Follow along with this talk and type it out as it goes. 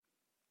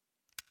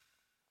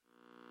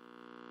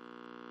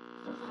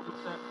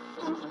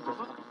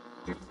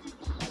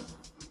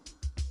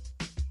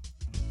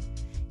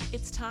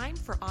time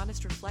for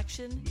honest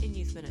reflection in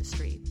youth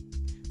ministry.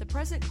 The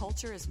present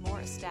culture is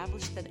more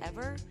established than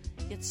ever,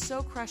 yet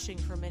so crushing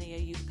for many a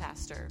youth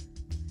pastor.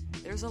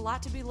 There's a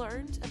lot to be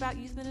learned about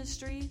youth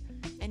ministry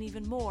and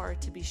even more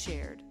to be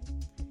shared.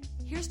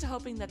 Here's to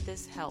hoping that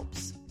this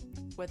helps,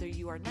 whether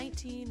you are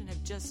 19 and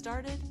have just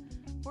started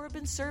or have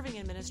been serving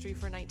in ministry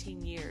for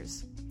 19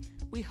 years.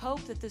 We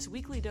hope that this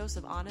weekly dose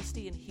of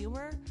honesty and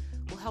humor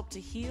will help to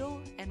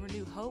heal and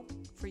renew hope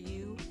for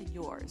you and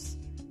yours.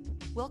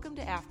 Welcome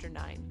to After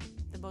 9,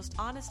 the most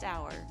honest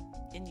hour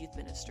in youth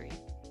ministry.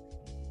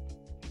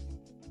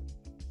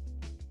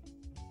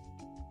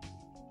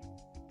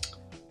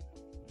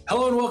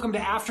 Hello and welcome to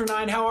After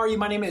 9. How are you?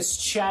 My name is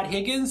Chad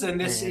Higgins, and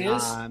this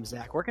is... I'm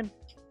Zach Workin.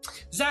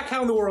 Zach,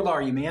 how in the world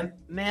are you, man?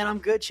 Man, I'm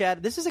good,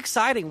 Chad. This is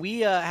exciting.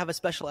 We have a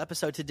special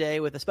episode today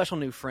with a special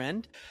new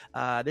friend.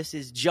 This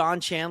is John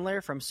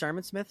Chandler from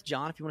Sermonsmith.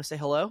 John, if you want to say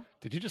hello.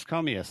 Did you just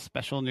call me a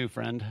special new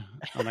friend?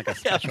 I'm like a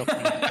special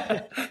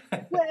friend.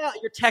 Well,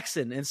 you're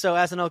Texan, and so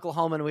as an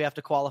Oklahoman, we have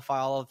to qualify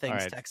all the things All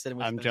right, Texan.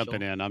 With I'm special.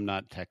 jumping in. I'm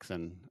not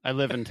Texan. I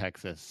live in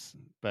Texas,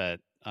 but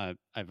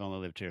I've only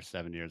lived here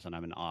 7 years, and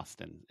I'm in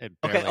Austin.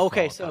 Okay.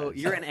 Qualifies. So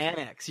you're an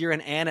annex. You're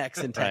an annex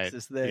in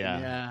Texas. Right.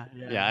 Then.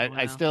 Yeah. Wow.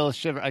 I still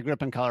shiver. I grew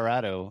up in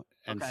Colorado,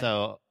 and Okay.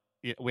 so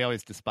we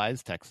always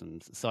despise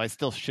Texans. So I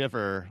still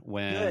shiver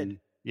when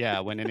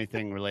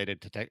anything related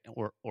to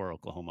or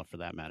Oklahoma, for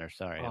that matter.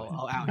 Sorry.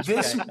 Ouch.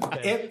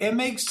 It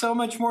makes so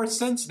much more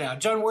sense now.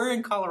 John, where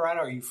in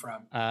Colorado are you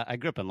from? I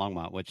grew up in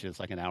Longmont, which is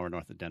like an hour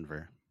north of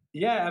Denver.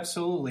 Yeah,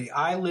 absolutely.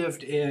 I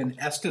lived in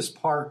Estes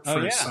Park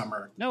for a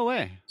summer. No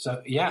way.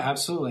 So, yeah,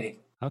 absolutely.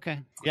 Okay.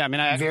 Yeah, I mean,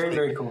 very,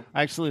 very cool.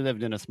 I actually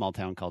lived in a small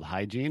town called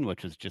Hygiene,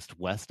 which was just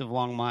west of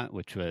Longmont,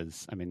 which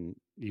was, I mean,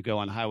 you go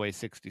on Highway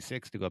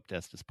 66 to go up to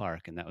Estes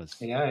Park, and that was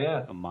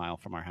a mile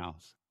from our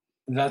house.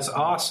 That's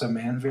awesome,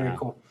 man. Very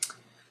cool.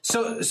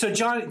 So,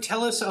 John,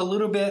 tell us a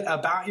little bit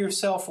about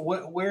yourself.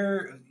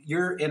 Where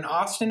you're in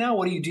Austin now?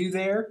 What do you do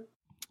there?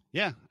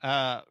 Yeah.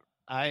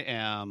 I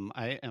am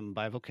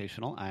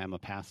bivocational. I am a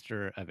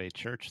pastor of a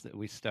church that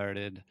we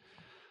started.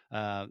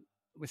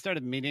 We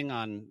started meeting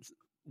on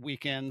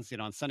weekends,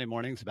 on Sunday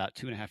mornings about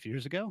 2.5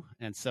 years ago.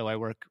 And so I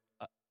work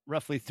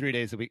roughly 3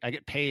 days a week. I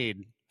get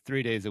paid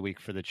 3 days a week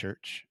for the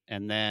church.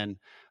 And then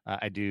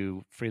I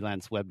do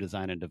freelance web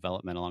design and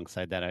development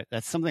alongside that.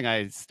 That's something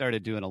I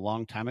started doing a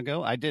long time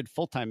ago. I did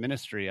full-time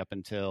ministry up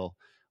until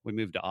we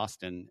moved to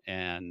Austin,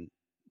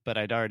 but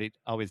I'd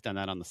always done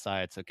that on the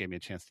side, so it gave me a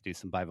chance to do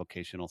some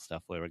bivocational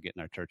stuff where we're getting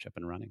our church up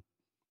and running.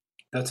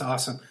 That's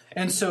awesome.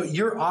 And so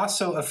you're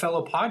also a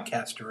fellow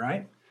podcaster,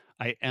 right?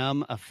 I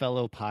am a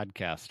fellow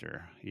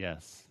podcaster,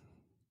 yes.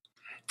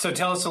 So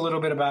tell us a little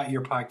bit about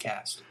your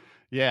podcast.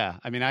 Yeah,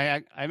 I mean,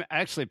 I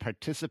actually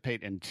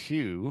participate in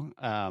two,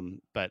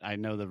 but I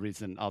know the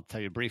reason. I'll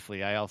tell you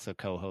briefly. I also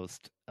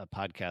co-host a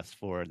podcast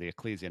for the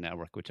Ecclesia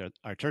Network, which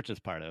our church is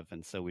part of,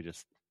 and so we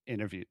just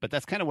interview. But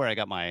that's kind of where I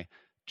got my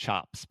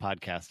chops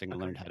podcasting and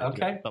learned how to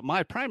do it. But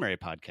my primary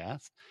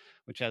podcast,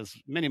 which has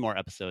many more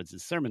episodes,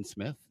 is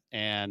Sermonsmith.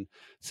 And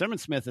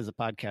Sermonsmith is a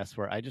podcast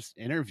where I just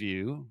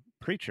interview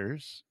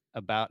preachers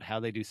about how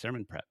they do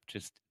sermon prep,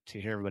 just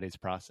to hear everybody's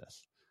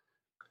process.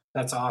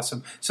 That's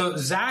awesome. So,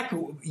 Zach,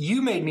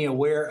 you made me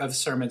aware of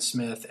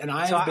Sermonsmith, and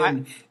I've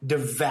been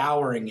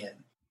devouring it.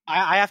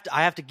 I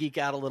have to geek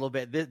out a little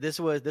bit. This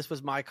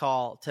was my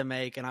call to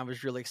make, and I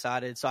was really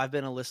excited. So I've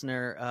been a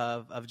listener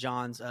of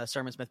John's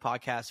Sermonsmith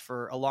podcast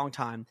for a long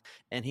time,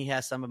 and he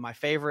has some of my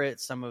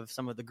favorites, some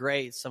of the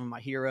greats, some of my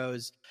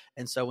heroes.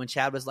 And so when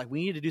Chad was like,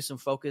 we need to do some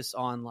focus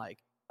on like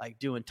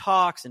doing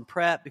talks and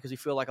prep, because we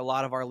feel like a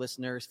lot of our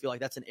listeners feel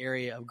like that's an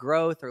area of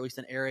growth, or at least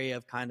an area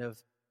of kind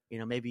of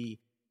maybe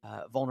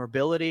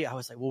vulnerability. I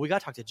was like, well, we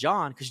got to talk to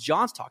John, because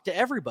John's talked to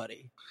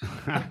everybody.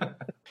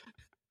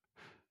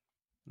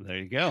 There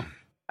you go.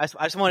 I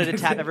just wanted to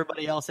tap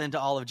everybody else into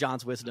all of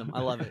John's wisdom.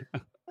 I love it.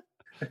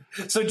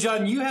 So,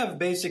 John, you have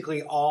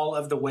basically all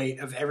of the weight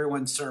of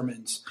everyone's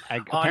sermons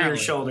on your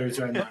shoulders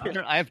right now.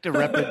 I have to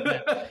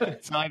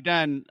represent. So I've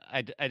done,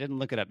 I didn't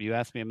look it up. You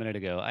asked me a minute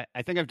ago.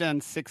 I think I've done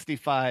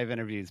 65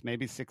 interviews,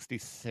 maybe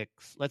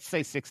 66. Let's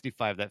say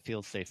 65. That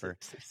feels safer.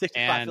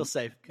 65 feels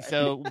safe. Okay.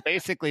 So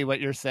basically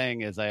what you're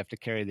saying is I have to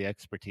carry the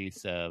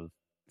expertise of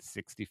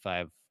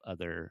 65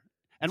 other.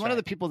 And one of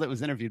the people that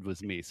was interviewed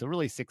was me. So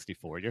really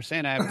 64. You're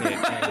saying I have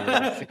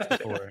to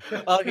 64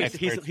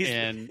 experts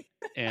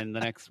in the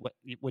next,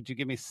 would you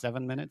give me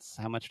 7 minutes?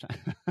 How much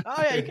time?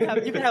 Oh yeah,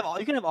 you can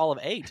have all of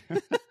 8.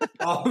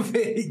 All of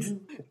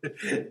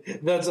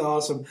 8. That's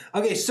awesome.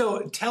 Okay,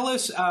 so tell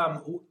us,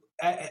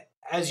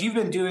 as you've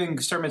been doing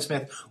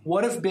Sermonsmith,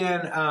 what have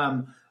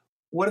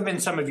been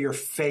some of your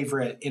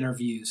favorite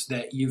interviews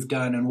that you've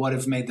done, and what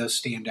have made those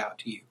stand out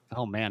to you?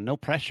 Oh man, no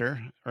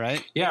pressure,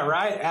 right? Yeah,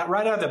 right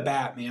out of the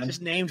bat, man.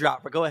 Just name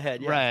drop, but go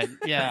ahead. Yeah. Right,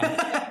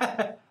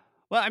 yeah.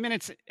 Well, I mean,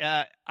 it's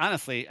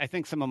honestly, I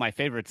think some of my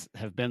favorites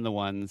have been the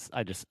ones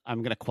I'm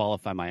going to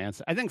qualify my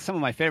answer. I think some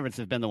of my favorites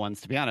have been the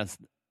ones, to be honest,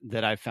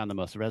 that I've found the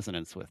most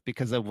resonance with,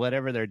 because of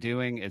whatever they're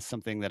doing is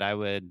something that I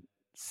would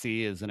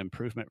see as an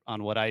improvement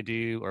on what I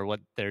do, or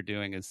what they're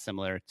doing is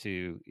similar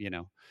to,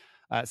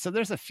 So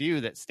there's a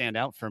few that stand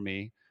out for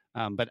me.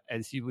 But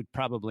as you would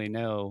probably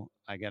know,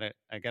 I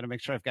gotta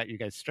make sure I've got you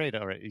guys straight.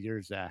 All right,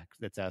 you're Zach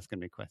that's asking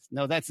me questions.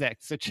 No, that's Zach.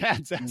 So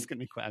Chad's asking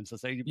me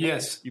questions. So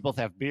Yes. you both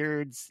have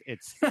beards.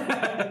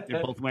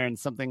 You're both wearing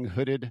something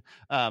hooded.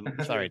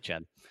 Sorry,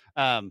 Chad.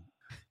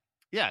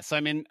 Yeah. So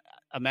I mean,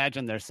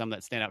 imagine there's some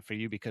that stand out for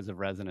you because of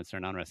resonance or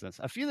non-resonance.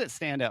 A few that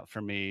stand out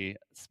for me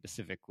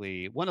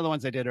specifically. One of the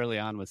ones I did early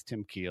on was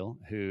Tim Keel,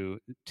 who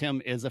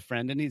Tim is a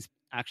friend, and he's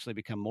actually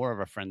become more of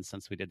a friend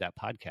since we did that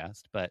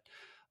podcast. But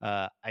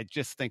I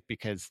just think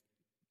because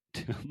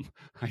Tim,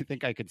 I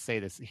think I could say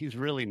this. He's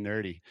really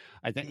nerdy.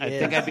 I think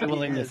I'd be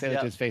willing to say it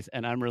to his face,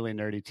 and I'm really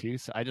nerdy too.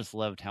 So I just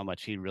loved how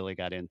much he really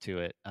got into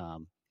it.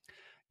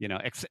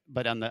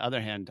 But on the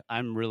other hand,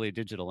 I'm really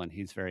digital, and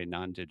he's very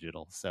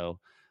non-digital. So,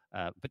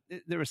 but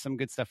there was some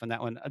good stuff in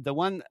that one. The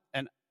one,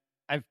 and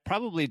I've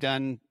probably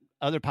done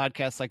other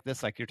podcasts like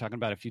this, like you're talking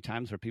about a few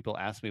times, where people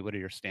ask me, what are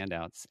your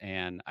standouts?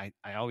 And I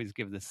always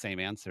give the same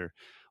answer.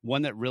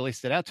 One that really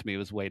stood out to me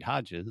was Wade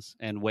Hodges.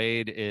 And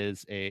Wade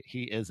is a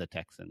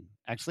Texan.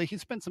 Actually, he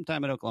spent some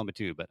time in Oklahoma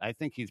too, but I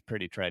think he's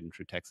pretty tried and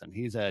true Texan.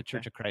 He's a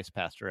Church of Christ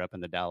pastor up in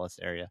the Dallas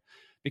area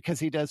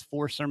because he does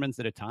 4 sermons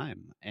at a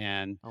time.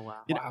 And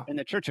in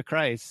the Church of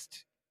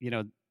Christ,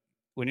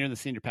 when you're the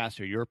senior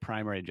pastor, your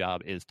primary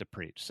job is to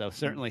preach. So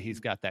certainly he's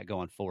got that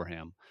going for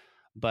him.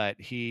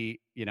 But he,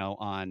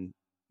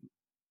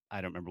 I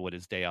don't remember what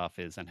his day off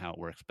is and how it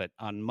works, but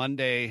on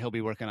Monday, he'll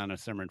be working on a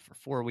sermon for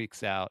 4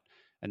 weeks out.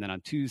 And then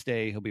on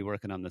Tuesday, he'll be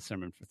working on the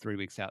sermon for 3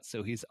 weeks out.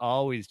 So he's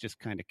always just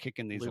kind of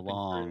kicking these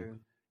along,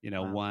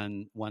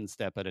 one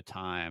step at a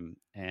time.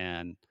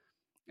 And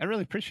I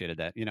really appreciated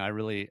that. I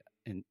really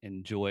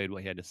enjoyed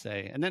what he had to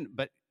say. And then,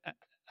 but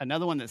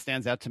another one that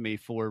stands out to me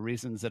for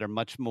reasons that are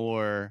much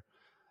more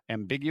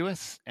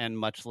ambiguous and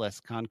much less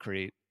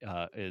concrete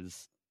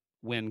is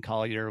Wynn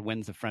Collier.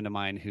 Wynn's a friend of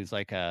mine who's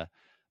like a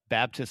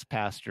Baptist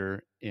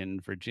pastor in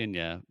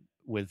Virginia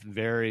with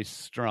very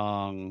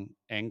strong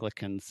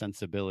Anglican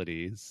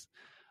sensibilities.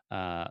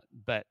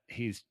 But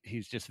he's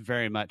just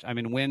very much,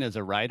 Wynn is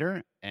a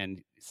writer,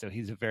 and so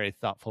he's a very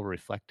thoughtful,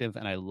 reflective,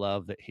 and I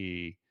loved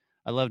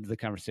the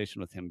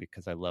conversation with him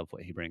because I love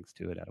what he brings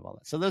to it out of all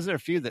that. So those are a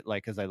few that,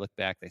 like, as I look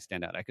back, they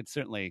stand out. I could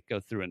certainly go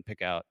through and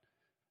pick out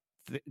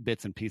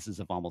bits and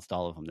pieces of almost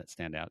all of them that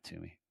stand out to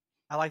me.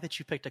 I like that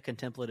you picked a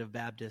contemplative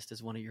Baptist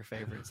as one of your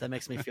favorites. That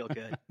makes me feel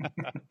good.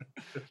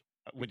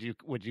 Would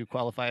you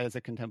qualify as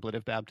a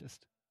contemplative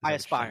Baptist? I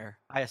aspire.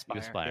 You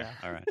aspire. Yeah.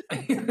 All right.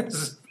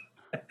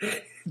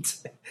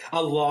 It's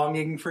a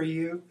longing for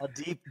you. A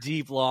deep,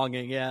 deep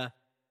longing. Yeah.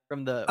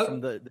 From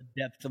the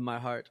depth of my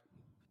heart.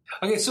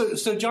 Okay.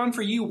 So John,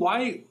 for you,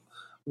 why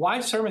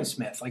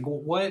Sermonsmith? Like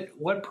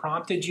what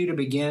prompted you to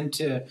begin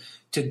to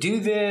do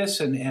this,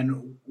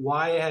 and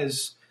why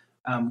has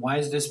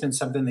this been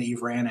something that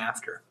you've ran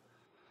after?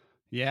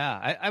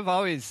 Yeah, I've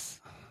always,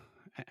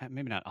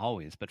 maybe not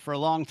always, but for a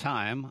long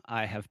time,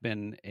 I have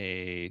been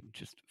a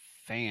just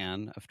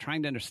fan of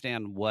trying to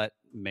understand what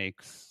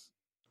makes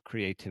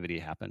creativity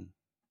happen.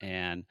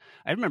 And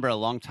I remember a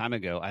long time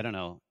ago, I don't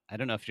know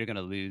if you're going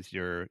to lose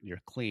your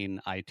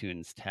clean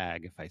iTunes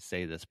tag if I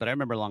say this, but I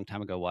remember a long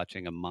time ago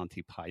watching a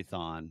Monty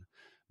Python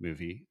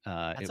movie.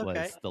 It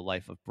was The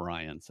Life of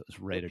Brian, so it was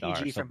rated R.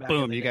 So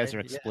boom, you guys are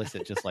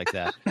explicit just like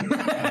that.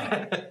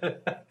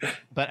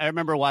 But I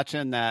remember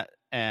watching that.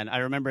 And I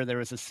remember there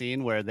was a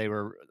scene where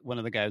one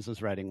of the guys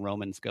was writing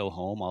Romans Go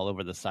Home all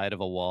over the side of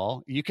a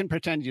wall. You can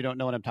pretend you don't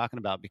know what I'm talking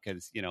about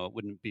because, it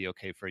wouldn't be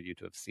okay for you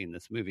to have seen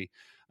this movie.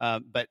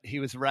 But he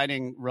was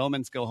writing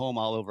Romans Go Home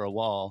all over a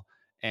wall,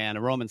 and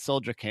a Roman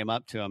soldier came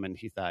up to him and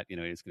he thought, he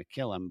was going to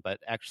kill him. But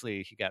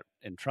actually he got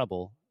in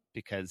trouble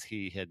because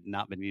he had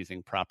not been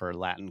using proper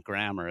Latin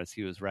grammar as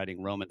he was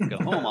writing Romans Go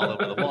Home all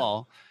over the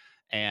wall.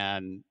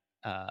 And,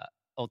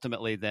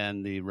 ultimately,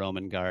 then the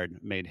Roman guard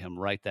made him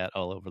write that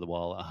all over the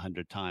wall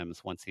 100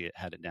 times once he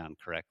had it down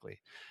correctly.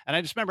 And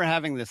I just remember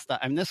having this thought.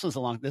 This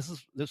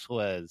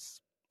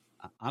was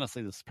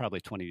honestly, this is probably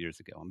 20 years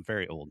ago. I'm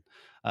very old.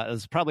 It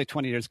was probably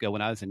 20 years ago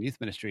when I was in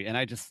youth ministry, and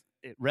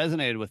it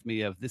resonated with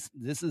me of this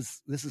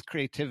is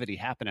creativity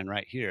happening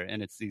right here.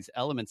 And it's these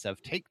elements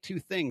of take two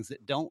things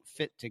that don't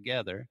fit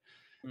together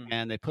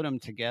and they put them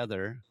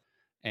together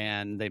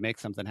and they make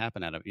something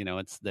happen out of it.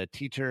 It's the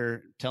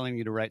teacher telling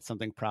you to write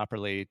something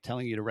properly,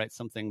 telling you to write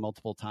something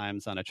multiple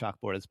times on a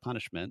chalkboard as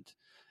punishment,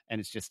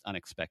 and it's just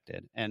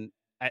unexpected. And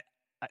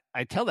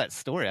I tell that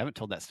story. I haven't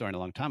told that story in a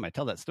long time. I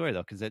tell that story,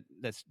 though, because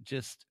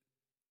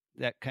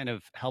that kind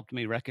of helped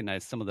me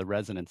recognize some of the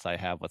resonance I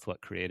have with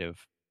what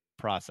creative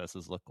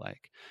processes look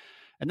like.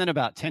 And then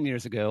about 10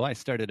 years ago, I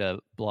started a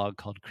blog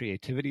called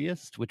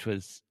Creativityist, which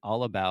was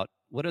all about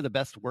what are the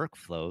best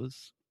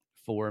workflows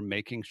for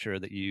making sure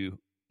that you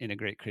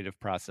integrate creative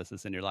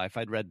processes in your life.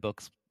 I'd read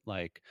books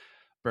like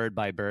Bird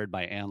by Bird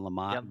by Anne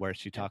Lamott, where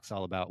she talks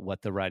all about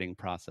what the writing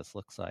process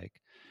looks like.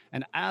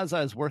 And as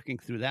I was working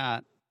through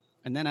that,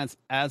 and then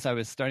as I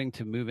was starting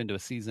to move into a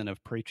season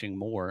of preaching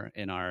more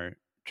in our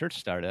church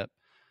startup,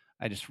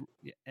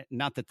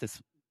 not that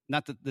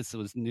not that this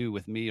was new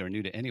with me or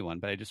new to anyone,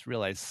 but I just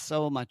realized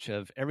so much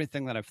of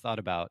everything that I've thought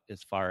about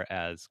as far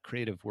as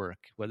creative work,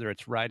 whether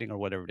it's writing or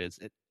whatever it is,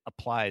 it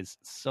applies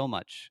so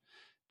much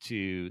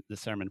to the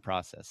sermon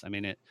process. I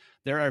mean,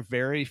 there are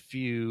very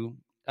few,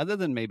 other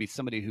than maybe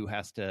somebody who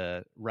has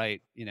to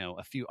write,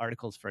 a few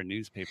articles for a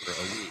newspaper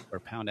a week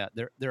or pound out.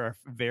 There are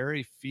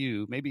very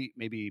few,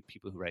 maybe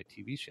people who write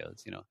TV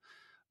shows,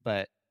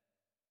 but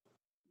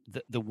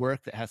the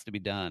work that has to be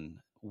done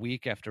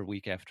week after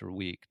week after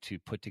week to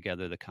put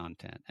together the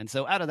content. And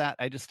so out of that,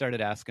 I just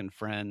started asking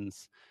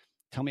friends,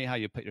 tell me how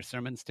you put your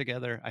sermons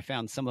together. I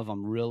found some of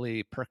them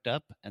really perked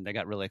up and they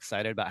got really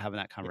excited about having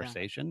that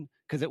conversation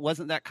because it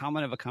wasn't that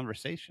common of a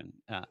conversation.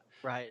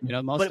 Right.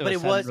 Most of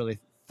us hadn't really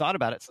thought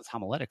about it since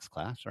homiletics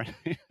class, right?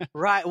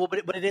 Right. Well,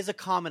 but it is a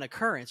common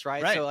occurrence,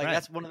 right? Right, so right.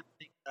 That's one of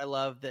the things that I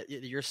love that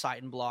your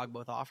site and blog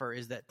both offer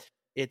is that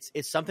it's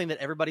something that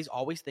everybody's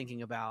always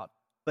thinking about,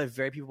 but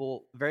very few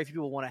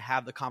people want to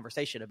have the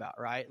conversation about,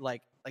 right?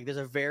 Like there's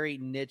a very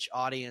niche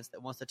audience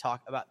that wants to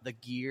talk about the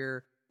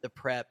gear, the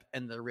prep,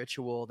 and the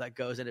ritual that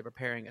goes into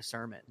preparing a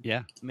sermon.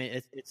 Yeah. I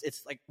mean,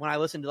 it's like when I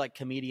listen to like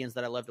comedians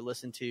that I love to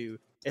listen to,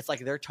 it's like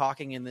they're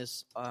talking in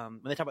this,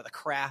 when they talk about the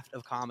craft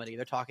of comedy,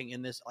 they're talking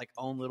in this like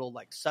own little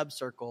like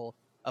subcircle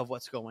of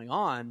what's going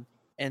on.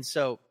 And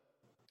so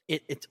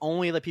it's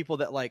only the people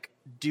that like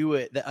do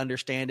it, that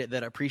understand it,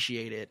 that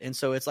appreciate it. And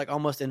so it's like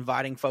almost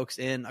inviting folks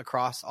in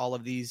across all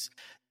of these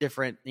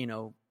different,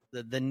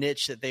 the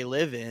niche that they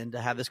live in to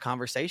have this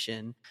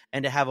conversation,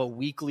 and to have a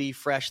weekly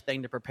fresh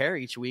thing to prepare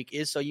each week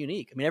is so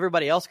unique. I mean,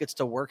 everybody else gets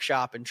to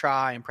workshop and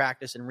try and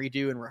practice and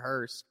redo and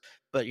rehearse,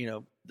 but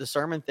the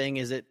sermon thing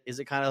is it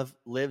kind of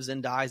lives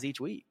and dies each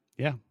week.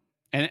 Yeah.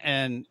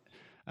 And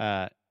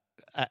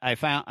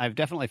I've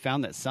definitely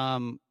found that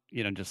some,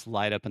 just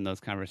light up in those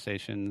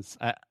conversations.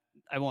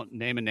 I won't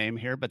name a name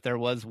here, but there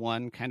was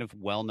one kind of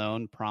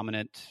well-known,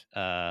 prominent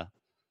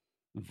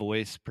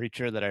voice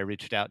preacher that I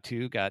reached out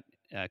to, got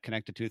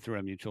connected to through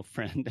a mutual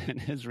friend, and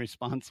his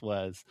response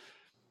was,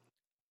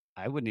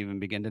 I wouldn't even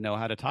begin to know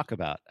how to talk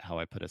about how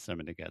I put a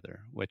sermon together,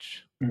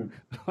 which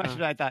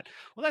I thought,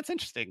 well, that's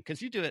interesting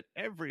because you do it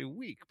every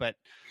week, but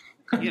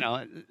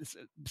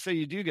so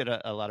you do get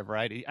a lot of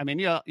variety. I mean,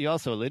 you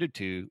also alluded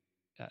to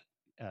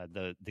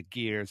the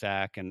gear,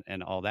 Zach,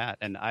 and all that.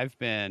 And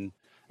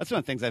that's one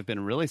of the things I've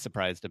been really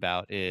surprised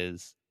about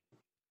is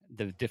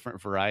the different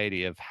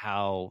variety of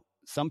how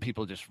some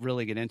people just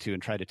really get into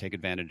and try to take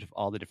advantage of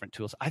all the different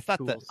tools. I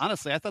thought that,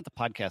 honestly, I thought the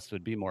podcast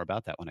would be more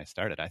about that when I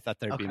started. I thought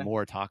there'd be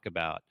more talk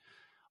about,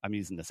 I'm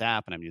using this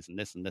app and I'm using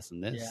this and this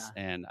and this. Yeah.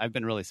 And I've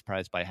been really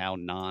surprised by how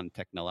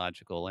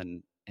non-technological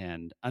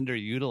and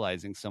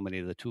underutilizing so many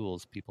of the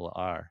tools people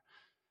are.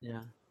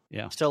 Yeah.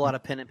 Yeah. Still a lot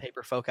of pen and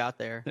paper folk out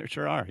there. There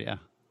sure are. Yeah.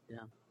 Yeah.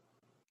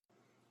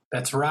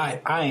 That's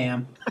right. I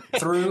am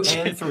through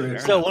and through.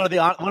 So one of the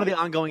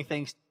ongoing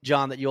things,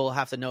 John, that you'll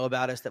have to know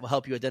about us that will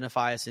help you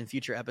identify us in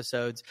future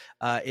episodes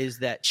is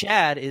that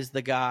Chad is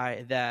the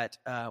guy that,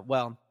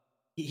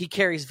 he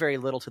carries very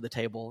little to the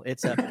table.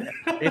 It's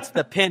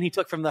the pen he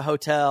took from the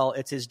hotel.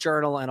 It's his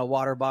journal and a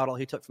water bottle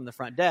he took from the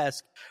front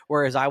desk.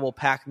 Whereas I will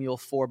pack mule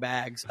 4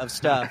 bags of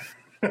stuff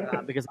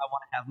because I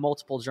want to have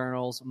multiple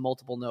journals,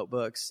 multiple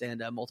notebooks,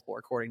 and multiple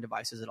recording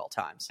devices at all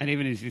times. And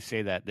even as you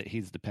say that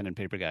he's the pen and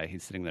paper guy,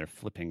 he's sitting there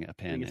flipping a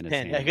pen in his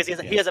hand. Yeah, because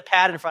he has a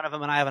pad in front of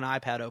him, and I have an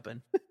iPad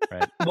open.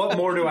 Right. What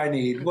more do I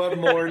need? What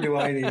more do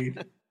I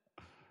need?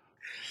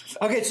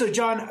 Okay, so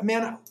John,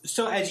 man,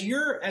 so as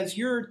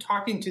you're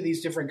talking to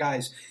these different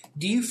guys,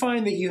 do you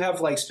find that you have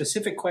like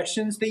specific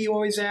questions that you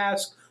always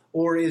ask,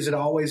 or is it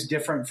always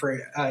different for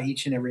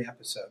each and every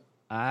episode?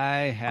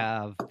 I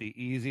have the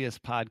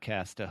easiest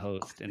podcast to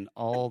host in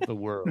all the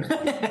world.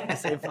 I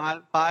say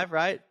five,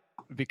 right?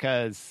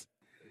 Because,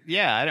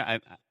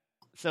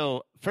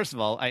 so first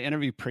of all, I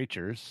interview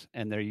preachers,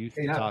 and they're used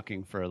to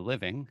talking for a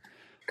living.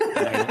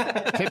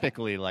 I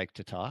typically like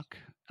to talk.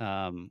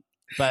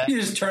 But you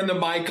just turn the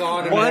mic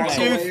on. And 1,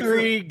 2,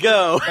 3,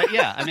 go. But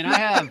yeah, I mean,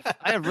 I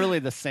have really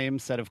the same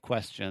set of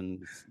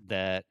questions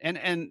that,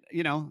 and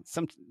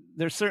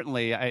there's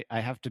certainly I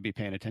have to be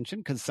paying attention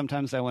because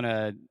sometimes I want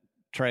to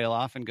trail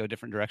off and go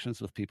different directions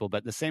with people.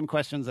 But the same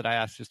questions that I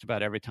ask just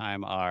about every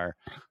time are,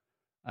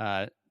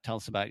 tell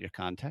us about your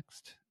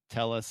context.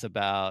 Tell us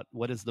about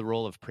what is the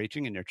role of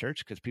preaching in your church,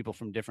 because people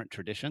from different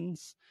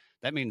traditions,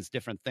 that means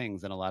different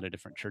things in a lot of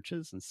different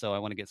churches. And so I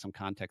want to get some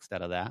context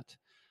out of that.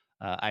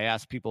 I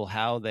ask people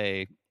how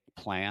they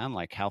plan,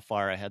 like how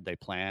far ahead they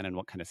plan and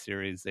what kind of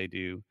series they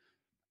do.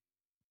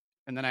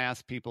 And then I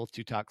ask people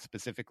to talk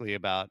specifically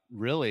about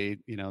really,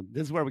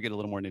 this is where we get a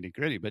little more nitty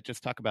gritty, but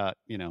just talk about,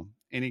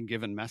 any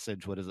given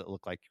message. What does it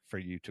look like for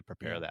you to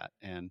prepare that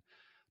and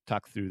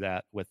talk through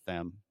that with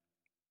them?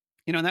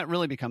 And that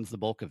really becomes the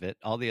bulk of it.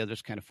 All the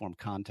others kind of form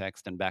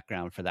context and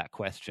background for that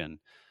question.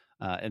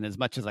 And as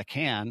much as I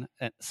can,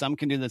 some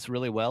can do this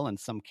really well and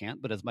some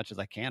can't, but as much as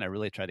I can, I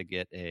really try to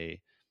get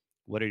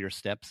what are your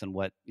steps and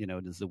what,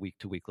 does the week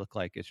to week look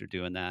like as you're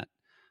doing that?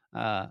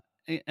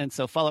 And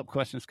so follow-up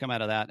questions come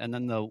out of that. And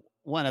then the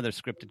one other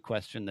scripted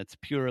question that's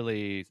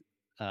purely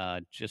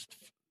just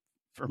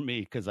for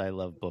me, because I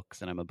love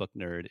books and I'm a book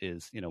nerd,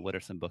 is, what are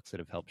some books that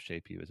have helped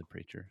shape you as a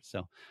preacher? So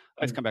I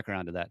always come back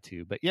around to that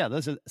too. But yeah,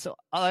 so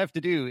all I have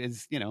to do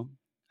is,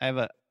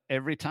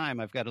 every time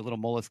I've got a little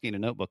Moleskine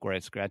notebook where I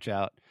scratch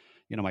out,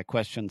 my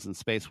questions and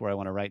space where I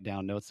want to write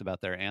down notes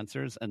about their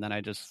answers. And then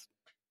I just,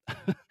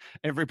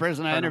 every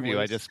person I interview,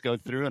 I just go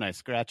through and I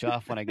scratch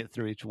off when I get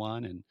through each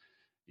one. And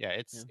yeah,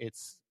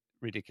 it's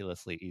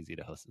ridiculously easy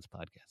to host this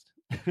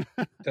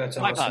podcast. That's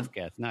my awesome.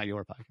 podcast, not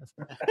your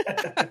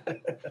podcast.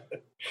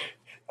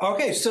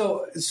 Okay,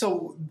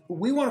 so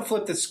we want to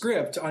flip the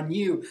script on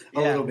you a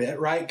little bit,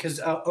 right?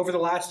 Because over the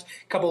last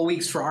couple of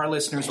weeks, for our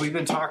listeners, we've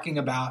been talking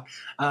about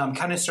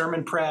kind of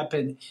sermon prep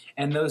and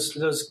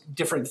those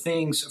different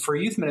things for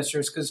youth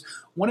ministers. Because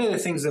one of the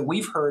things that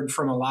we've heard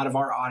from a lot of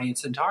our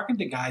audience and talking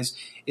to guys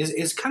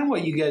is kind of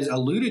what you guys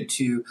alluded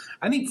to.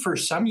 I think for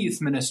some youth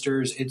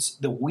ministers, it's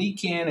the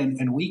week in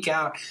and week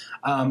out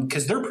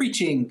because they're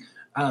preaching.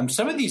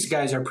 Some of these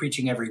guys are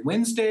preaching every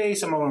Wednesday.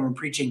 Some of them are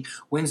preaching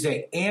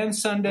Wednesday and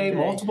Sunday,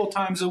 multiple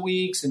times a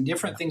week, and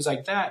different things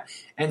like that.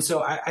 And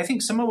so I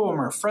think some of them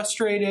are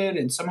frustrated,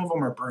 and some of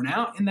them are burnt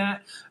out in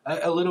that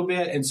a little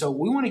bit. And so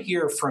we want to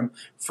hear from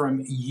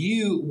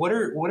you. What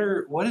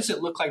does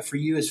it look like for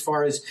you as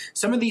far as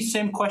some of these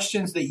same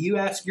questions that you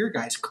ask your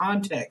guys?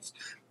 Context,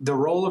 the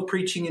role of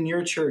preaching in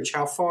your church.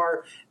 How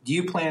far do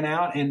you plan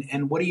out,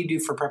 and what do you do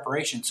for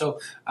preparation? So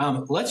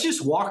let's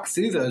just walk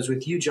through those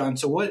with you, John.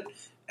 So what?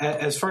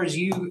 As far as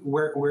you,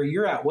 where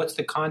you're at, what's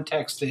the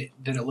context that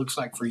it looks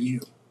like for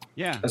you?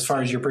 Yeah. As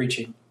far as your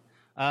preaching.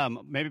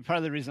 Maybe part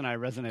of the reason I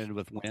resonated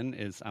with Wynn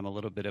is I'm a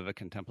little bit of a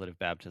contemplative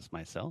Baptist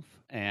myself.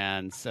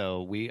 And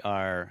so we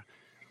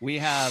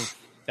have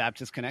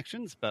Baptist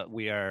connections, but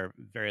we are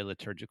very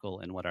liturgical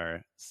in what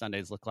our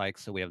Sundays look like.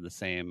 So we have the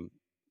same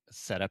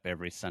setup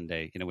every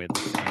Sunday. We have the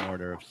same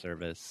order of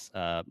service.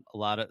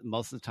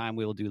 Most of the time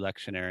we will do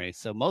lectionary.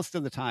 So most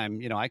of the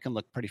time, I can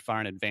look pretty far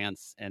in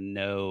advance and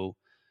know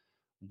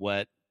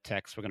what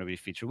texts we're going to be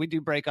featured. We do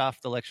break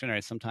off the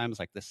lectionary sometimes,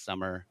 like this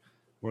summer,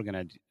 we're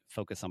going to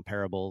focus on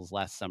parables.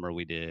 Last summer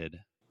we did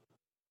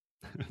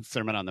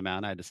Sermon on the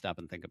Mount. I had to stop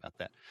and think about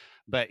that.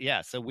 But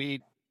yeah, so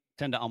we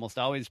tend to almost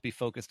always be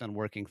focused on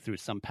working through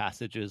some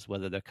passages,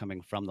 whether they're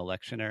coming from the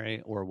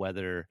lectionary or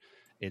whether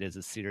it is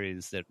a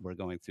series that we're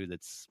going through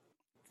that's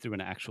through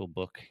an actual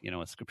book,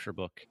 a scripture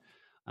book.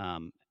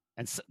 And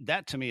so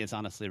that to me is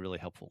honestly really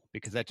helpful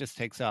because that just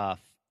takes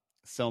off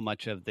so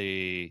much of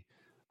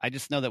I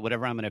just know that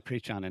whatever I'm going to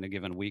preach on in a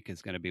given week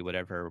is going to be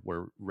whatever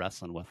we're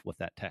wrestling with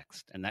that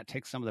text. And that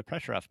takes some of the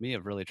pressure off me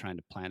of really trying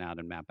to plan out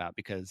and map out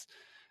because,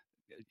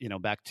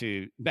 back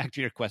to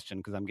your question,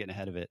 because I'm getting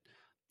ahead of it.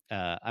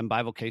 I'm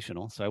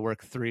bivocational. So I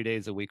work 3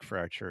 days a week for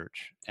our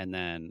church. And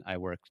then I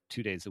work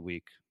 2 days a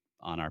week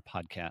on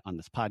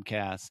this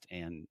podcast.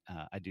 And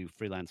I do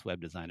freelance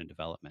web design and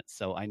development.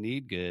 So I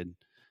need good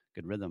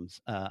rhythms.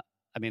 A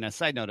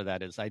side note of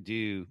that is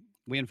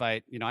we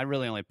invite, I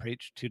really only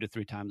preach 2 to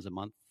 3 times a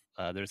month.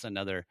 There's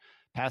another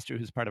pastor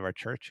who's part of our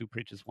church who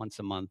preaches once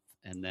a month.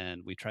 And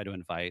then we try to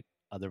invite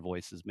other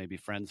voices, maybe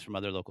friends from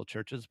other local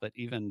churches, but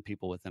even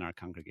people within our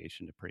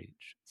congregation to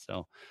preach.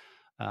 So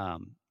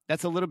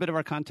that's a little bit of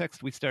our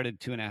context. We started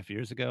 2.5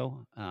 years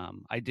ago.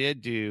 I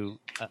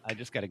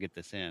just got to get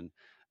this in.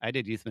 I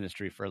did youth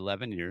ministry for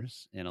 11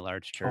 years in a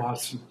large church.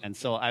 Awesome. And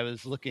so I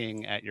was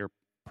looking at your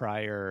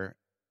prior,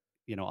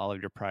 all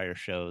of your prior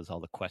shows, all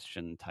the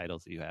question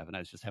titles that you have, and I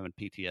was just having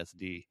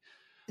PTSD.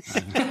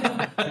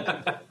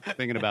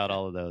 Thinking about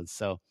all of those.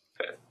 So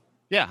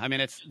yeah,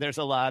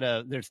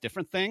 there's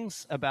different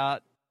things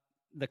about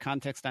the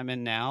context I'm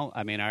in now.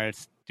 Our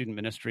student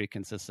ministry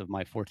consists of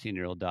my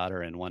 14-year-old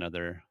daughter and one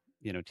other,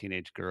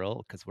 teenage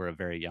girl because we're a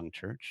very young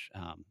church.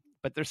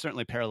 But there's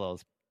certainly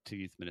parallels to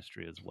youth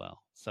ministry as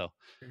well. So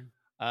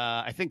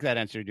I think that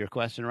answered your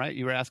question, right?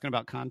 You were asking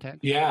about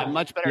context? Yeah. I'm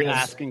much better at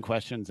asking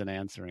questions and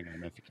answering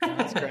them.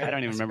 That's great. I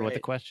don't even remember what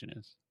the question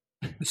is.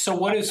 So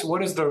what does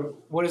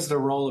the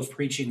role of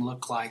preaching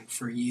look like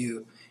for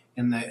you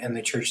in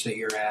the church that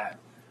you're at?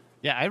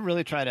 Yeah, I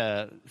really try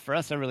to.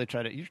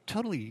 You're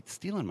totally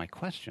stealing my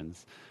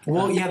questions.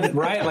 Well, yeah,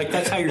 right. Like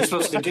that's how you're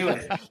supposed to do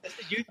it. It's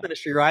the youth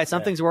ministry, right?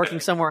 Something's working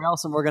somewhere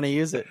else, and we're going to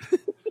use it.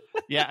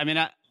 Yeah,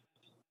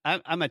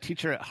 I'm a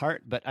teacher at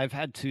heart, but I've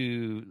had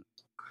to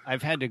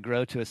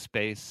grow to a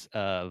space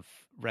of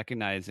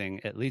recognizing,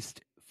 at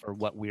least for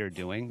what we are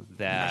doing,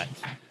 that.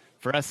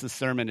 For us, the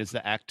sermon is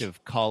the act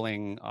of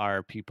calling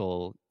our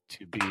people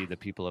to be the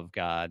people of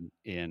God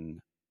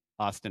in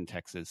Austin,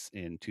 Texas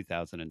in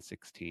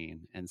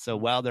 2016. And so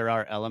while there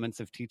are elements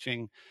of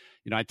teaching,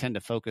 I tend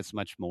to focus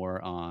much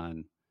more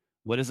on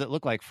what does it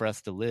look like for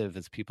us to live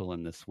as people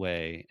in this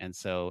way. And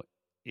so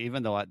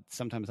even though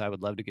sometimes I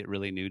would love to get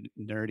really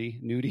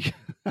nudie,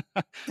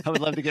 I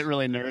would love to get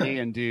really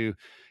nerdy and do,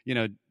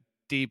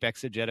 deep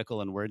exegetical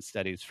and word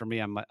studies. For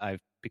me, I've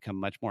become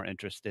much more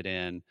interested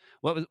in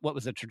what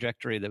was the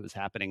trajectory that was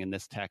happening in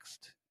this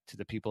text to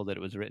the people that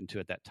it was written to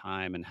at that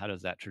time, and how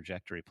does that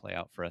trajectory play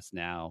out for us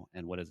now,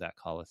 and what does that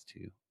call us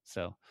to?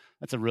 So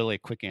that's a really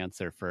quick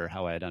answer for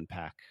how I'd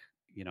unpack,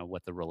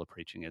 what the role of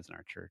preaching is in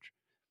our church.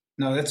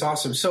 No, that's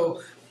awesome.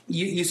 So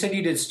you said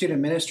you did student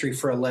ministry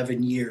for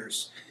 11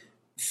 years.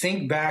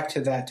 Think back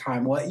to that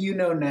time, what you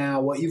know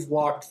now, what you've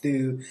walked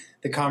through,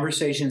 the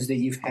conversations that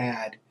you've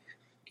had.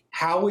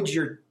 How would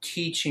your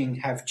teaching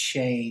have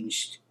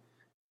changed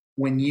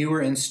when you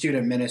were in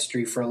student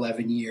ministry for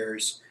 11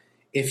 years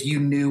if you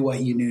knew what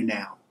you knew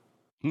now?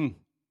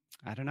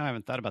 I don't know. I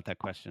haven't thought about that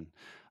question.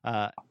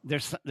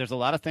 There's a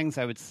lot of things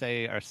I would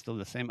say are still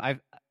the same.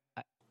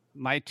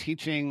 My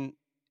teaching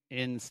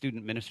in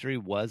student ministry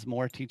was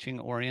more teaching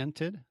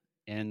oriented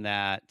in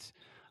that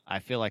I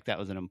feel like that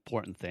was an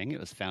important thing. It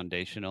was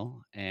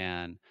foundational,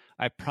 and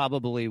I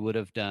probably would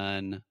have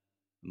done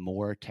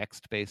more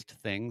text-based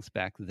things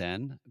back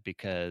then,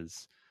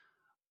 because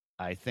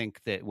I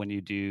think that when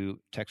you do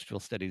textual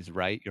studies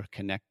right, you're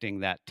connecting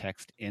that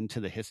text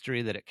into the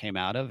history that it came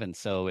out of, and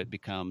so it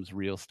becomes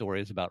real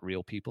stories about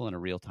real people in a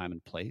real time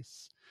and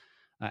place.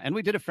 And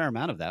we did a fair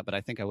amount of that, but I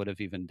think I would have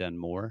even done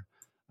more.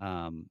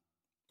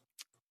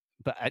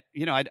 But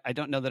I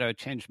don't know that I would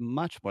change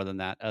much more than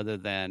that, other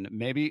than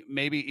maybe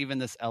even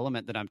this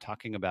element that I'm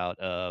talking about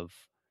of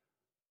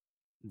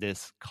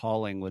this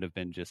calling would have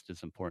been just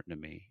as important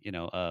to me,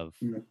 of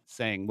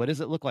saying, what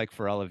does it look like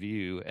for all of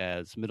you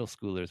as middle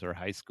schoolers or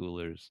high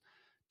schoolers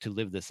to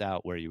live this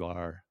out where you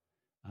are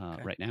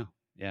right now?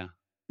 Yeah.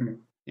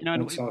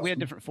 And we had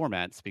different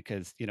formats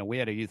because, we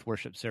had a youth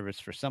worship service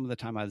for some of the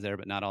time I was there,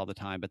 but not all the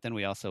time. But then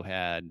we also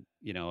had,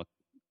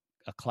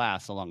 a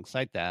class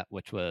alongside that,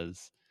 which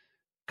was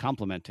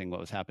complementing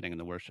what was happening in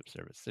the worship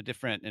service. So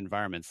different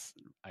environments,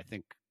 I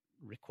think,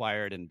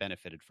 required and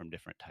benefited from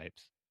different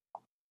types.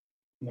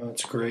 No,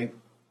 that's great.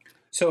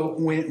 So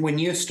when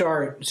you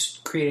start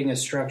creating a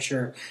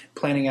structure,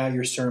 planning out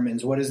your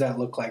sermons, what does that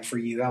look like for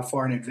you? How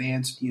far in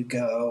advance do you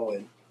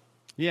go?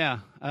 Yeah.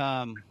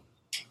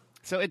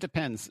 So it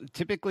depends.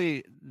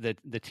 Typically,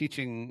 the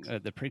teaching,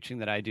 the preaching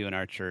that I do in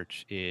our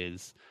church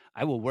is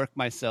I will work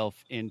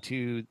myself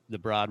into the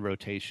broad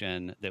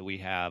rotation that we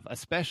have,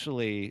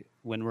 especially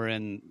when we're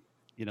in,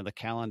 the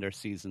calendar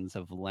seasons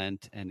of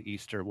Lent and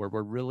Easter, where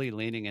we're really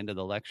leaning into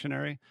the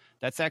lectionary.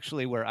 That's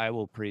actually where I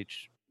will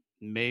preach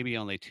maybe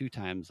only 2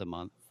 times a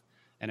month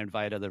and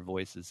invite other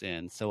voices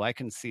in. So I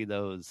can see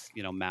those,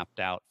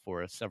 mapped out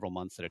for several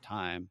months at a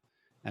time.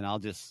 And I'll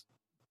just,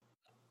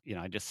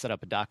 I just set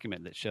up a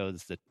document that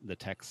shows the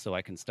text so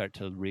I can start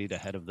to read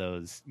ahead of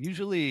those,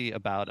 usually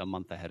about a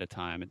month ahead of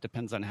time. It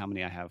depends on how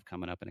many I have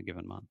coming up in a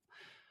given month.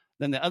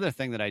 Then the other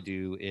thing that I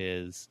do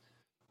is,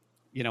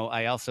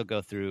 I also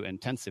go through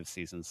intensive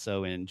seasons.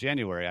 So in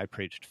January, I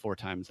preached 4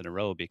 times in a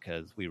row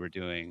because we were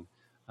doing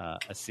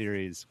a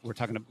series.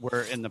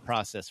 We're in the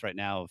process right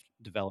now of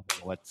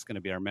developing what's going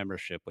to be our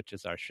membership, which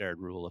is our shared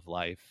rule of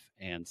life.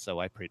 And so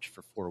I preached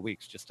for 4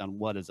 weeks just on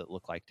what does it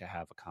look like to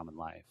have a common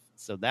life.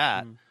 So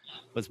that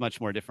was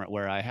much more different,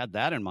 where I had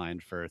that in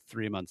mind for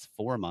 3 months,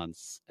 4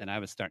 months, and I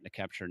was starting to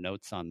capture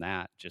notes on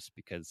that just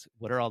because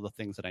what are all the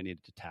things that I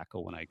needed to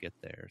tackle when I get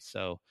there.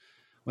 So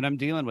when I'm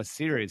dealing with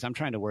series, I'm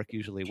trying to work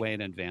usually way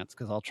in advance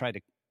because I'll try to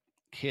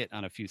hit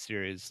on a few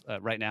series.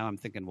 Right now, I'm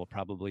thinking we'll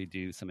probably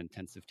do some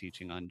intensive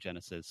teaching on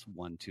Genesis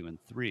 1, 2, and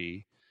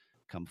 3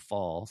 come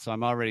fall. So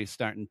I'm already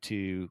starting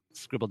to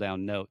scribble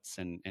down notes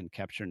and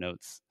capture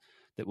notes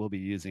that we'll be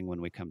using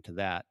when we come to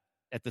that,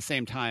 at the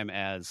same time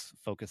as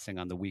focusing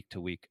on the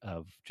week-to-week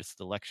of just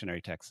the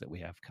lectionary text that we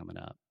have coming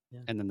up. Yeah.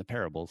 And then the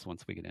parables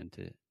once we get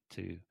into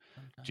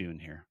June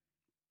here.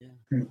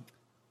 Yeah.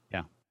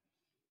 Yeah.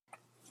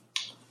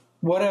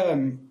 What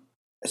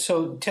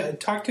so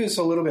talk to us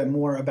a little bit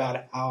more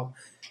about how,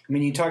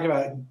 you talked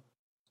about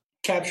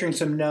capturing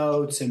some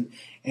notes and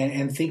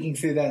thinking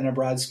through that in a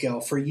broad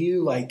scale. For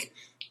you, like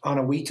on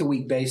a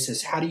week-to-week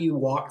basis, how do you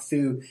walk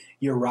through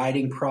your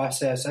writing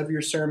process of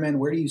your sermon?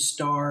 Where do you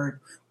start?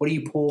 What do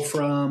you pull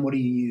from? What do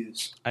you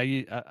use?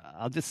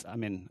 I'll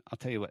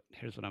tell you what,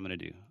 here's what I'm going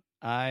to do.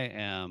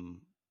 I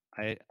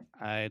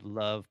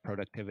love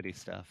productivity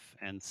stuff.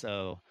 And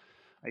so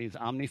I use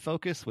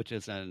OmniFocus, which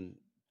is an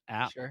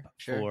app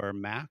for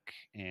Mac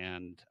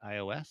and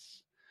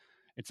iOS.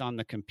 It's on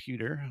the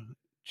computer,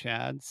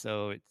 Chad,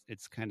 so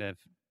it's kind of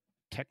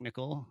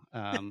technical.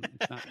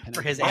 It's not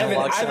for his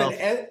analog self. I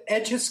have an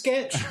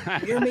Etch-a-Sketch,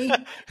 you hear me?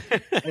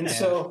 And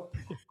so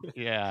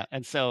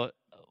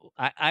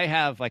I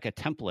have like a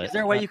template. Is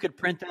there a way you could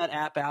print that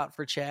app out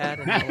for Chad?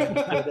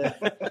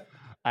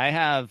 I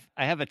have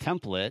a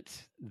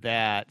template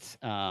that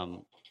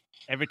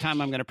every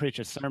time I'm going to preach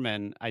a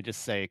sermon, I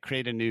just say,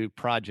 create a new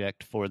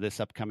project for this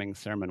upcoming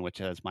sermon, which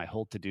has my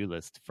whole to-do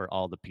list for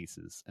all the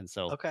pieces. And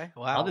so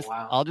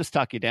I'll just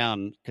talk you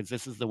down because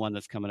this is the one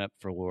that's coming up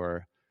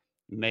for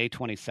May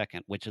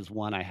 22nd, which is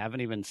one I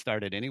haven't even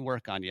started any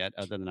work on yet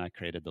other than I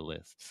created the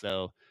list.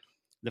 So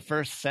the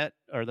first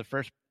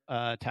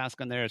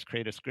task on there is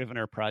create a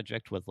Scrivener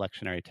project with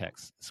lectionary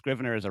text.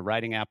 Scrivener is a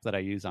writing app that I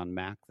use on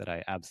Mac that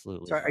I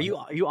absolutely love.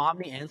 Are you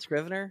Omni and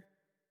Scrivener?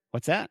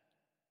 What's that?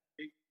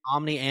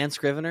 Omni and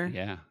Scrivener?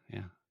 Yeah.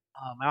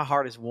 Oh, my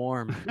heart is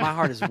warm. My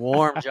heart is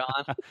warm,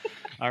 John.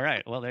 All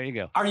right. Well, there you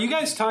go. Are you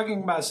guys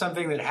talking about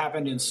something that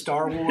happened in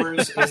Star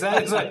Wars? Is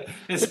that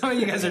what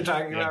you guys are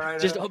talking about right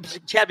Just now?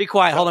 Chad, be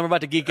quiet. Hold on, we're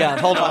about to geek out.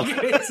 Hold on.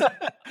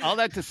 All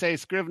that to say,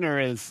 Scrivener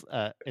is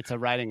it's a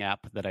writing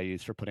app that I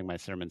use for putting my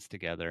sermons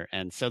together.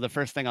 And so the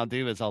first thing I'll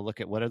do is I'll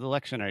look at what are the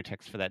lectionary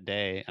texts for that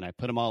day, and I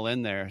put them all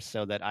in there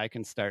so that I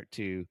can start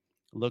to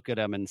look at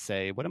them and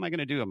say, what am I going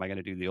to do? Am I going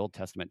to do the Old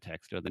Testament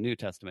text or the New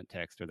Testament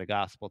text or the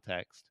Gospel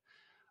text?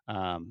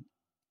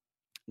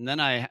 And then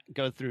I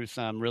go through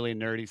some really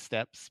nerdy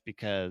steps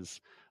because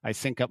I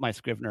sync up my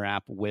Scrivener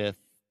app with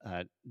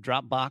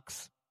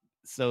Dropbox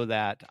so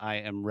that I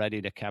am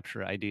ready to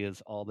capture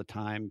ideas all the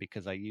time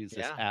because I use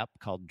this app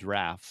called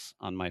Drafts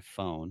on my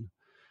phone.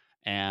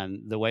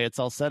 And the way it's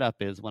all set up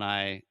is when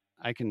I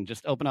can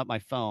just open up my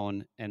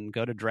phone and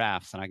go to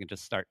Drafts and I can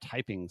just start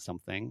typing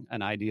something,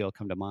 an idea will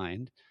come to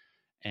mind.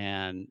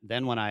 And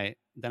then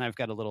I've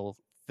got a little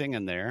thing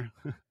in there.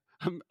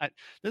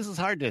 This is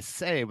hard to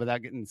say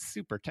without getting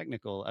super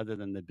technical other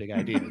than the big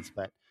ideas.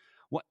 But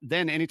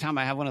then anytime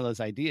I have one of those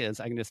ideas,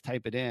 I can just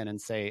type it in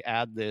and say,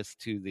 add this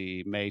to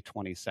the May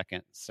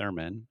 22nd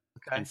sermon.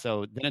 Okay. And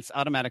so then it's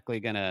automatically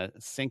going to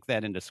sync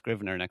that into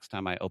Scrivener next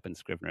time I open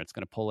Scrivener. It's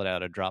going to pull it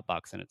out of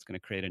Dropbox and it's going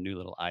to create a new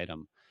little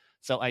item.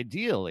 So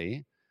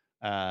ideally,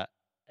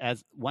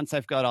 once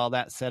I've got all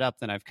that set up,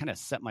 then I've kind of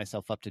set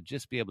myself up to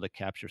just be able to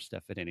capture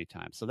stuff at any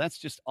time. So that's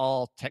just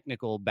all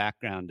technical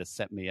background to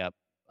set me up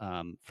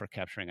for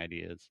capturing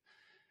ideas.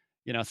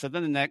 So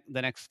then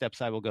the next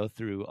steps I will go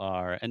through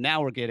are, and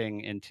now we're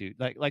getting into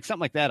like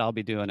something like that I'll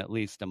be doing at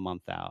least a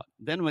month out.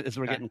 Then as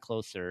we're getting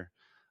closer,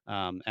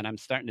 and I'm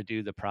starting to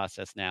do the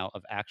process now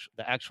of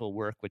the actual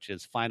work, which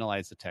is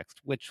finalize the text.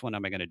 Which one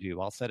am I going to do?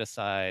 I'll set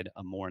aside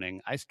a morning.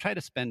 I try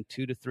to spend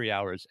 2 to 3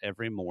 hours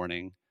every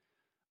morning.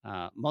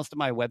 Most of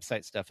my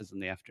website stuff is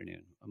in the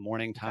afternoon,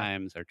 morning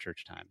times or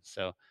church times.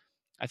 So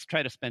I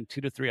try to spend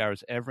 2 to 3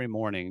 hours every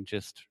morning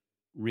just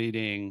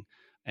reading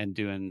and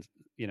doing,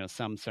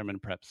 some sermon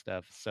prep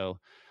stuff. So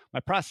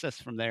my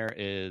process from there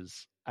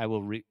is I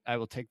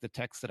will take the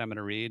text that I'm going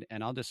to read,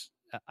 and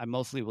I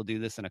mostly will do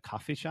this in a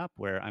coffee shop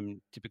where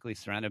I'm typically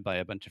surrounded by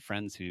a bunch of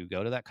friends who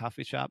go to that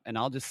coffee shop, and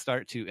I'll just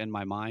start to, in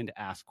my mind,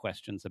 ask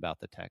questions about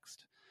the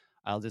text.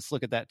 I'll just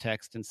look at that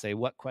text and say,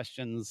 what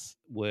questions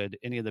would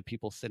any of the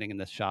people sitting in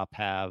this shop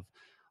have?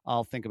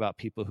 I'll think about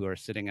people who are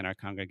sitting in our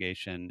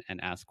congregation and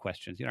ask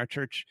questions. Our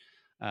church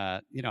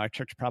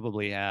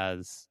probably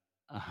has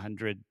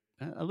 100,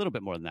 a little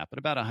bit more than that, but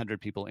about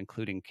 100 people,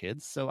 including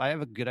kids. So I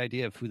have a good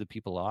idea of who the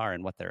people are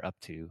and what they're up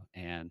to.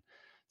 And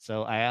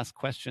so I ask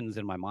questions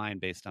in my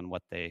mind based on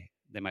what they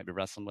might be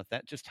wrestling with.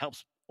 That just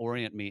helps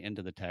orient me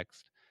into the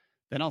text.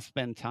 Then I'll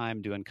spend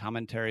time doing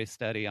commentary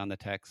study on the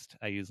text.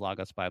 I use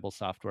Logos Bible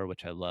software,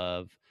 which I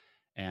love.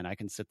 And I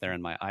can sit there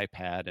on my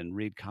iPad and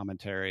read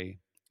commentary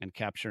and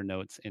capture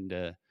notes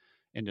into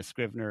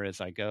Scrivener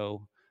as I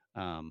go.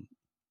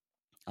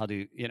 I'll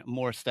do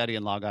more study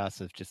in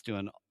Logos of just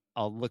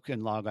I'll look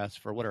in Logos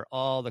for what are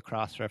all the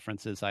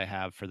cross-references I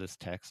have for this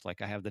text.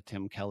 Like I have the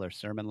Tim Keller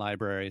sermon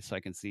library, so I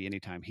can see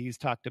anytime he's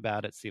talked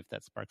about it, see if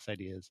that sparks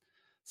ideas.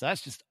 So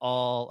that's just a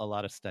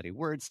lot of study,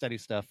 word study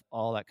stuff,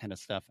 all that kind of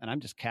stuff. And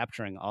I'm just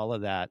capturing all of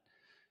that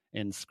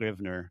in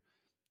Scrivener.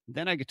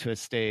 Then I get to a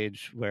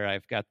stage where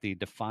I've got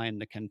define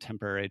the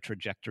contemporary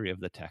trajectory of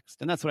the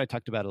text. And that's what I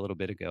talked about a little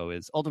bit ago,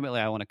 is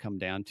ultimately I want to come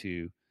down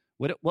to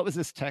what was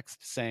this text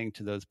saying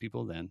to those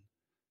people then,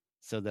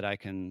 so that I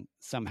can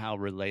somehow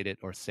relate it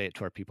or say it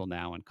to our people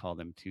now and call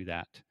them to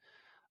that.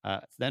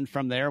 Then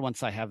from there,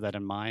 once I have that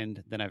in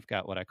mind, then I've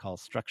got what I call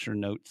structure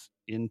notes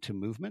into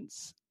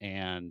movements.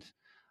 And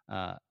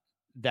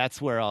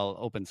that's where I'll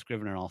open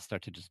Scrivener and I'll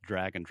start to just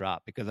drag and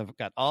drop, because I've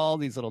got all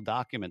these little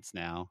documents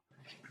now,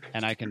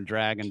 and I can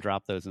drag and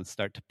drop those and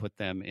start to put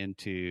them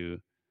into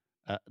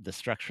the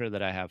structure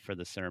that I have for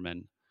the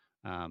sermon.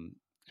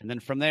 And then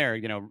from there,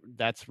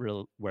 that's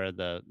where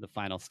the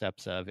final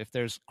steps of, if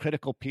there's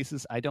critical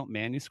pieces, I don't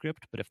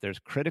manuscript, but if there's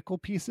critical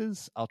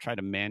pieces, I'll try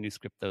to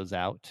manuscript those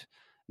out.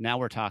 Now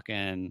we're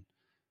talking,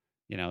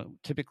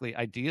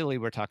 ideally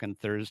we're talking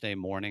Thursday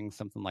morning,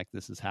 something like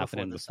this is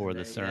happening before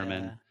the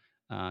sermon.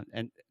 Yeah.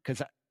 And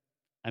because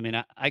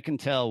I can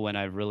tell when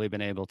I've really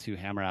been able to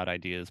hammer out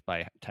ideas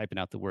by typing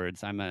out the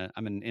words. I'm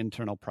an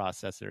internal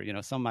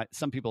processor.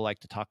 Some people like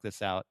to talk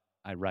this out.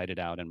 I write it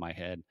out in my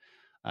head.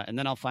 And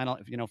then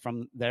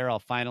from there, I'll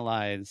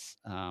finalize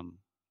an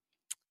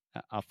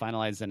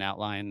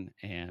outline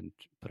and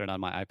put it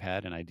on my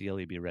iPad, and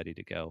ideally be ready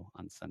to go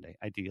on Sunday.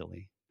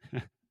 Ideally,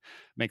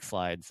 make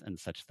slides and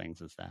such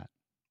things as that.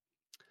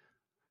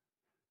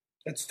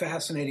 That's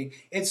fascinating.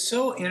 It's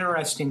so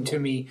interesting to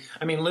me.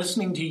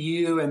 Listening to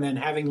you, and then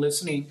having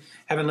listened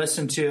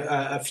to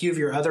a few of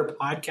your other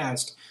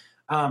podcasts,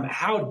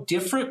 how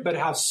different but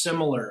how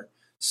similar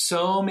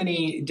so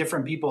many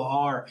different people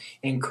are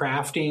in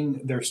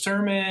crafting their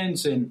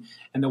sermons and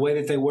the way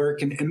that they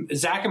work. And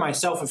Zach and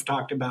myself have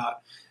talked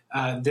about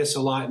this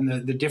a lot,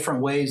 and the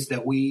different ways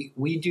that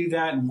we do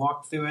that and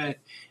walk through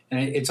it. And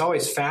it's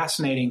always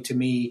fascinating to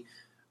me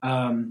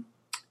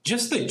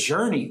just the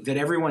journey that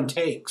everyone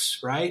takes,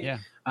 right? Yeah.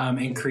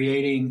 And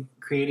creating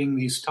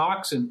these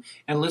talks and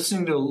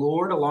listening to the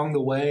Lord along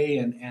the way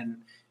and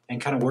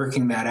kind of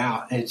working that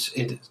out. It's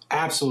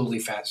absolutely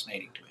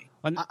fascinating to me.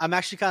 I'm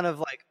actually kind of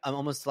like, I'm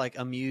almost like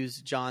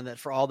amused, John, that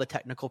for all the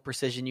technical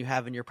precision you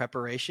have in your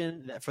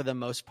preparation, that for the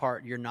most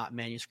part, you're not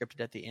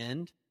manuscripted at the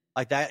end.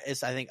 Like that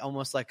is, I think,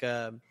 almost like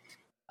an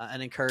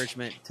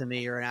encouragement to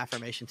me or an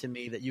affirmation to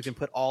me that you can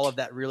put all of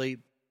that really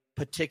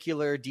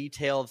particular,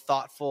 detailed,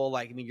 thoughtful,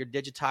 like, I mean, you're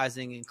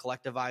digitizing and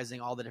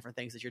collectivizing all the different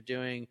things that you're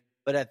doing.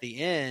 But at the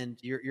end,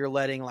 you're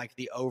letting like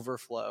the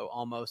overflow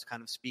almost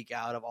kind of speak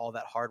out of all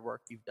that hard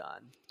work you've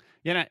done.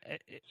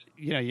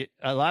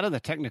 A lot of the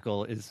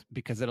technical is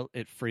because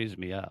it frees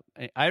me up.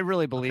 I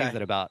really believe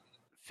that about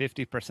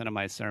 50% of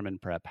my sermon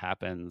prep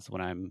happens when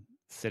I'm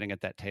sitting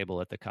at that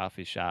table at the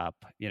coffee shop,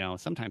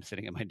 sometimes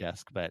sitting at my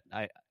desk, but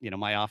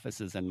my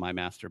office is in my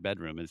master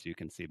bedroom, as you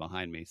can see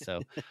behind me. So,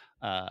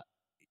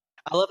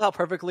 I love how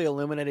perfectly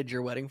illuminated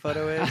your wedding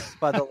photo is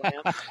by the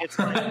lamp. It's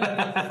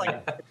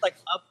like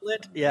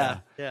uplit. Yeah.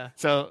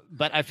 So,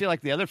 but I feel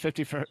like the other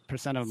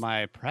 50% of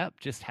my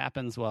prep just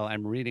happens while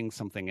I'm reading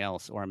something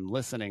else or I'm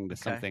listening to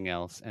something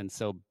else. And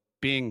so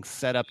being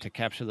set up to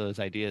capture those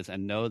ideas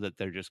and know that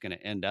they're just going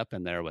to end up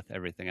in there with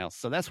everything else.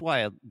 So that's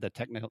why the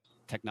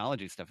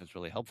technology stuff is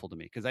really helpful to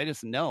me, because I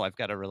just know I've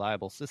got a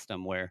reliable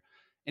system where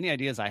any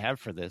ideas I have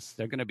for this,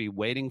 they're going to be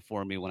waiting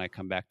for me when I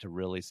come back to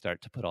really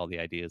start to put all the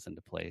ideas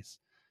into place.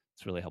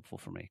 It's really helpful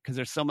for me because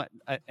there's so much,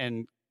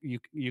 and you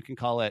can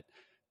call it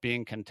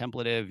being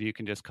contemplative. You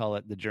can just call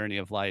it the journey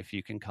of life.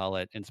 You can call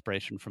it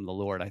inspiration from the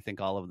Lord. I think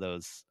all of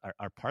those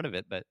are part of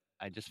it, but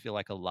I just feel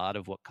like a lot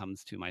of what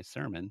comes to my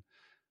sermon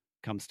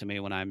comes to me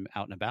when I'm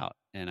out and about.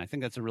 And I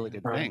think that's a really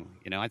good thing.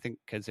 I think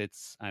because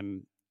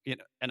and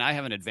I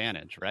have an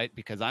advantage, right?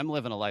 Because I'm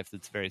living a life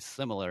that's very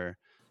similar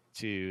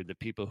to the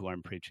people who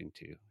I'm preaching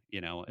to,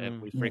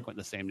 and we frequent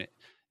the same.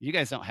 You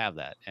guys don't have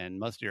that. And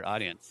most of your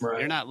audience,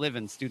 you're not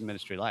living student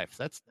ministry life.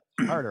 That's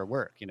harder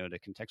work, to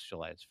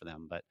contextualize for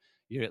them, but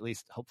you at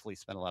least hopefully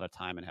spend a lot of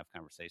time and have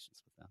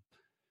conversations with them.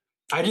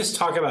 I just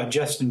talk about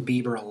Justin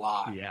Bieber a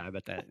lot. Yeah, I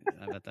bet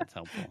that's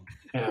helpful.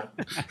 Yeah,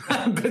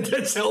 but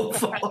that's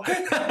helpful.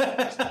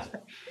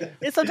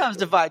 It sometimes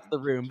divides the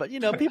room, but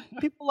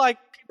people like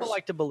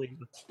to believe.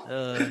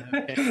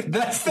 Okay.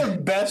 That's the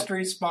best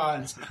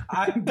response.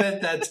 I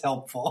bet that's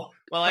helpful.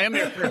 Well, I am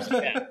your first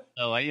guest,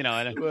 so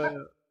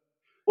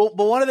Well,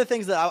 but one of the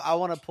things that I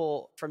want to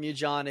pull from you,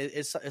 John,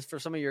 is for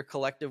some of your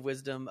collective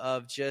wisdom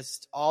of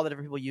just all the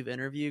different people you've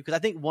interviewed. Because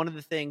I think one of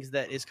the things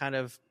that is kind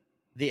of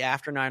the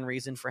after nine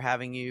reason for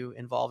having you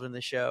involved in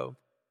the show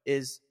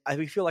is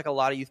we feel like a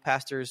lot of youth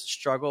pastors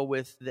struggle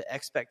with the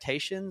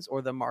expectations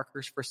or the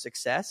markers for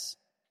success.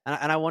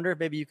 And I wonder if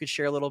maybe you could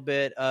share a little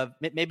bit of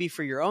maybe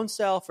for your own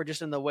self or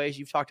just in the ways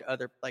you've talked to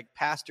other like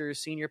pastors,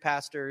 senior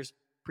pastors,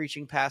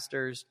 preaching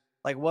pastors.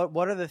 Like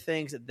what are the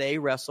things that they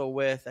wrestle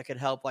with that could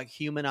help like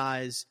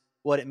humanize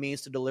what it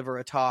means to deliver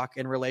a talk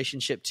in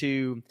relationship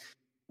to,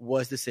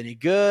 was this any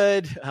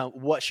good?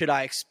 What should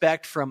I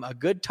expect from a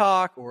good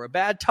talk or a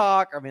bad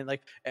talk? I mean,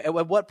 like at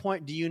what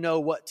point do you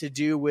know what to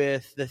do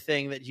with the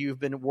thing that you've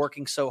been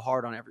working so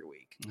hard on every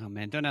week? Oh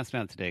man, don't ask me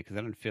about today because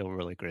I don't feel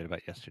really great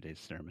about yesterday's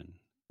sermon.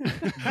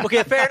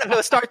 Okay, fair enough.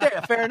 Let's start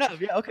there. Fair enough.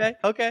 Yeah. Okay.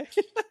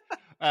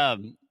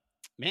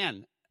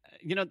 Man,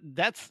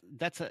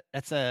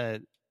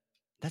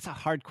 that's a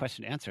hard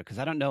question to answer because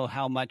I don't know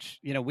how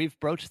much, we've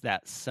broached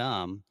that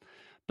some,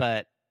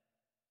 but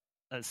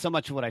so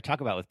much of what I talk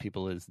about with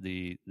people is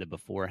the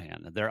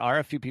beforehand. There are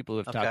a few people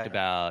who have talked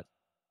about,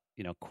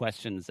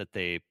 questions that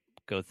they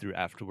go through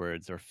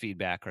afterwards or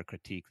feedback or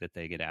critique that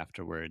they get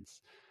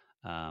afterwards.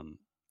 For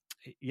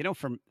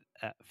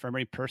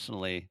me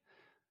personally,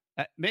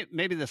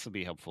 maybe this will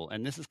be helpful.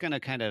 And this is going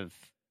to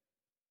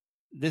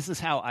this is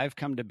how I've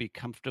come to be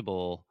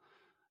comfortable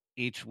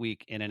each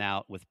week in and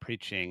out with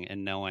preaching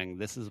and knowing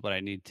this is what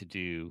I need to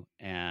do.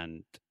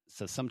 And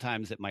so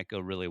sometimes it might go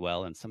really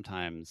well, and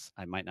sometimes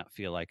I might not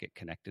feel like it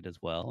connected as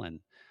well. And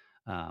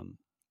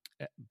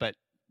but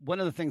one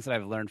of the things that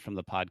I've learned from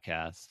the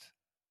podcast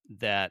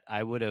that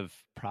I would have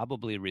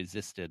probably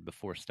resisted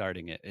before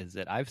starting it is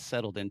that I've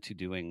settled into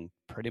doing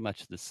pretty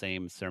much the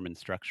same sermon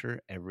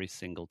structure every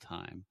single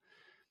time.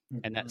 Mm-hmm.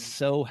 And that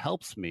so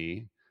helps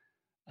me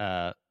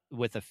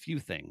with a few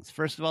things.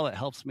 First of all, it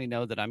helps me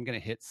know that I'm going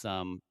to hit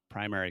some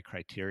primary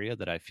criteria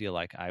that I feel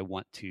like I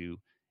want to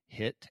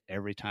hit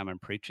every time I'm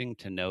preaching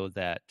to know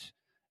that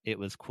it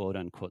was quote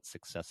unquote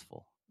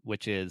successful,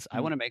 which is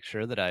I want to make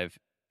sure that I've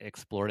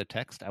explored a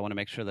text. I want to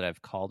make sure that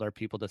I've called our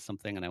people to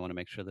something, and I want to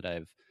make sure that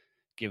I've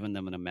given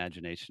them an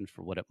imagination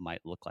for what it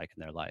might look like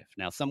in their life.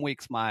 Now, some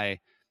weeks my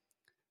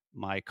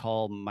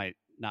call might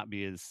not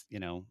be as,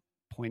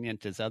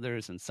 poignant as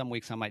others, and some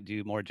weeks I might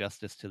do more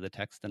justice to the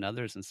text than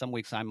others, and some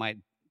weeks I might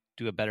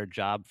do a better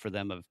job for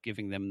them of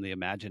giving them the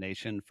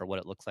imagination for what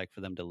it looks like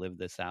for them to live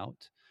this out.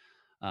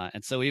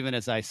 And so even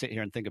as I sit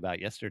here and think about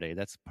yesterday,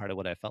 that's part of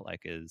what I felt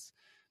like is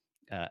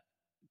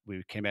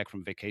we came back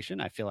from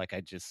vacation. I feel like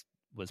I just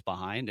was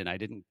behind and I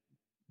didn't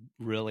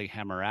really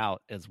hammer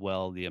out as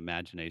well the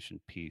imagination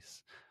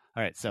piece.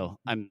 All right, so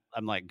I'm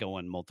like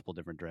going multiple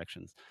different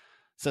directions.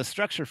 So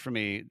structure for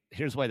me,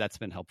 here's why that's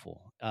been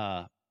helpful.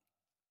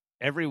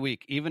 Every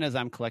week, even as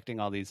I'm collecting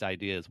all these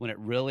ideas, when it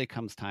really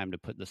comes time to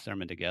put the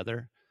sermon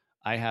together,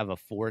 I have a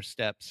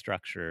 4-step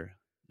structure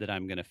that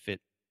I'm going to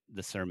fit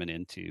the sermon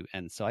into.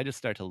 And so I just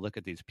start to look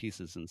at these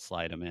pieces and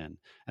slide them in.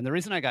 And the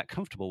reason I got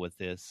comfortable with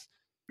this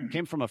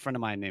came from a friend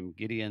of mine named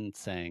Gideon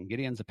Sang.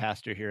 Gideon's a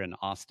pastor here in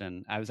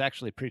Austin. I was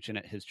actually preaching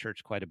at his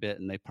church quite a bit,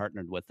 and they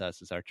partnered with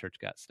us as our church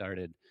got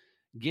started.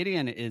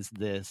 Gideon is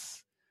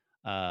this,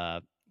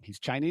 he's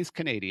Chinese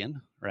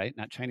Canadian, right?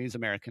 Not Chinese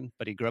American,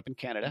 but he grew up in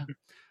Canada.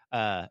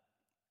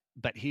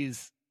 But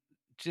he's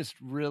just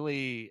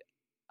really,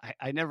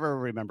 I never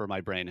remember my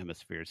brain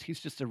hemispheres.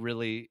 He's just a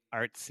really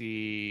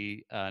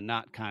artsy,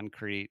 not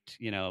concrete,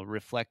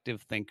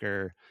 reflective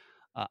thinker.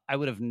 I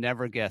would have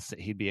never guessed that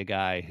he'd be a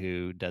guy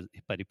who does,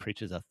 but he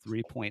preaches a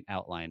 3-point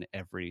outline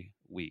every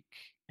week.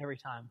 Every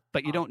time.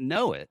 But you don't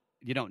know it.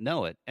 You don't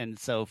know it. And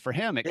so for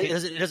him, it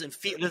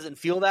doesn't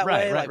feel that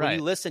way. Like when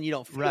you listen, you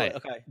don't feel it.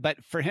 Okay.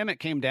 But for him, it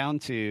came down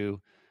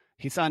to,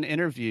 he saw an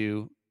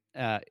interview.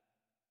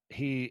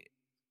 He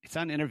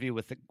saw an interview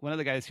with one of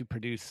the guys who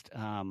produced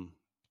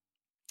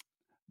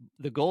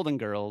the Golden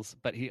Girls,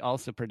 but he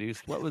also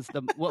produced, what was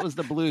the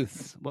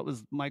Bluths? What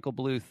was Michael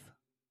Bluth?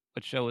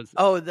 What show was?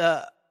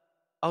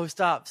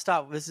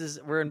 Stop.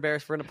 We're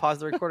embarrassed. We're going to pause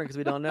the recording because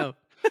we don't know.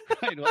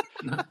 Right, well,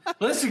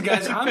 listen,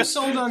 guys, I'm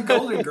sold on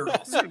Golden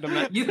Girls.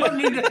 You don't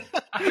need to.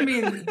 I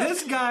mean,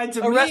 this guy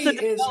to Arrested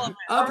me is Development.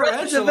 upper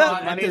Arrested echelon.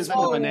 Development. Money's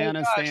in the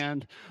banana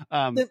stand.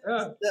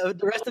 The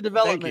Arrested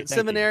Development,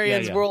 Thank you.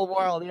 Seminarians, Yeah. World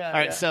Wild. Yeah. All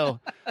right,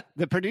 so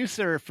the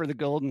producer for the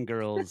Golden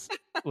Girls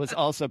was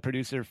also a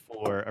producer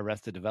for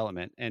Arrested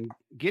Development, and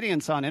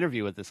Gideon saw an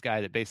interview with this guy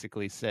that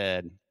basically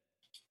said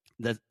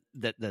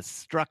that the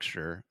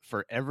structure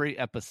for every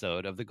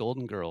episode of the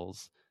Golden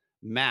Girls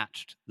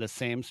matched the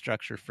same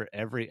structure for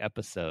every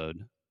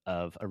episode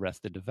of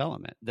Arrested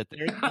Development. That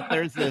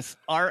there's this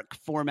arc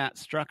format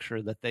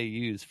structure that they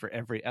use for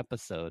every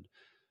episode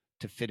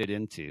to fit it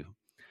into.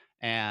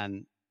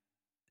 And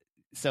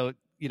so,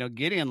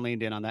 Gideon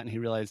leaned in on that, and he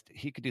realized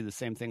he could do the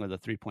same thing with a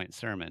 3-point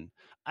sermon.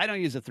 I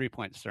don't use a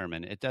 3-point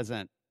sermon. It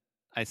doesn't,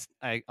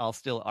 I'll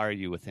still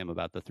argue with him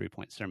about the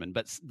 3-point sermon,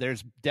 but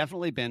there's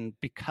definitely been,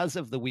 because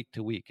of the week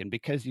to week, and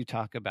because you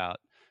talk about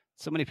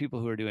so many people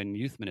who are doing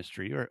youth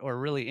ministry or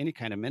really any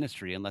kind of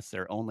ministry, unless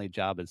their only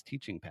job is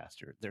teaching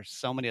pastor, there's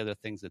so many other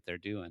things that they're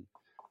doing.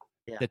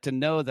 Yeah. That to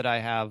know that I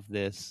have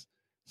this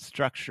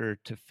structure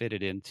to fit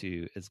it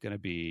into is going to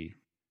be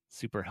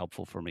super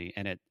helpful for me.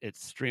 And it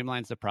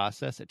streamlines the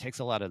process. It takes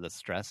a lot of the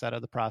stress out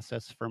of the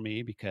process for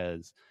me,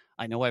 because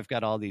I know I've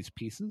got all these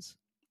pieces,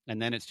 and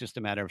then it's just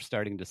a matter of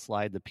starting to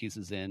slide the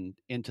pieces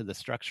into the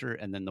structure.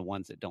 And then the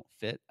ones that don't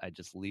fit, I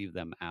just leave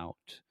them out.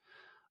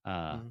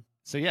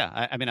 So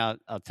yeah, I mean,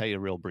 I'll tell you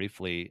real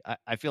briefly.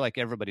 I feel like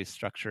everybody's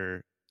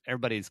going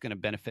to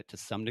benefit to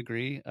some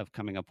degree of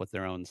coming up with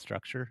their own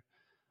structure.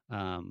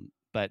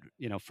 But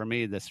for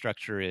me, the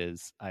structure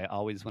is, I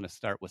always want to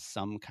start with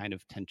some kind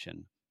of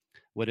tension.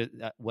 What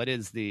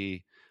is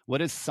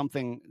some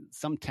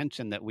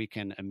tension that we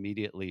can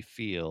immediately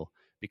feel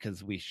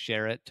because we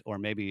share it, or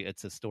maybe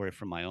it's a story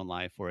from my own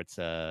life, or it's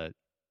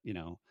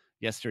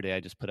yesterday I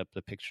just put up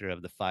the picture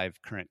of the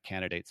 5 current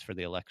candidates for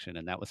the election,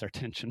 and that was our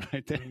tension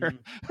right there.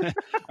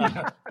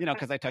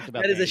 Because I talked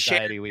about the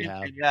anxiety we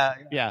have.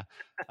 Yeah.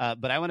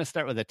 But I want to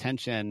start with a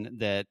tension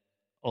that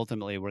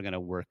ultimately we're going to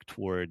work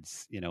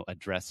towards,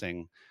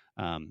 addressing.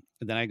 Then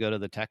I go to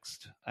the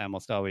text. I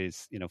almost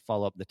always,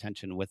 follow up the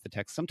tension with the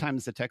text.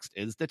 Sometimes the text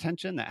is the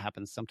tension. That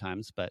happens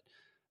sometimes, but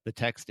the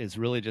text is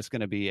really just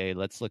going to be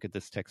let's look at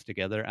this text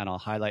together, and I'll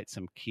highlight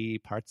some key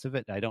parts of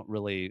it. I don't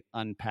really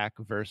unpack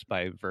verse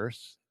by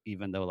verse,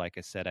 even though, like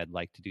I said, I'd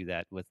like to do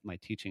that with my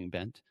teaching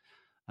bent.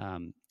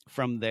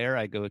 From there,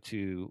 I go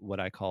to what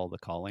I call the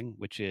calling,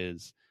 which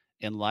is,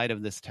 in light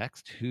of this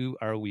text, who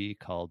are we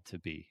called to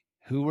be?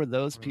 Who were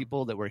those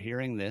people that were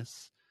hearing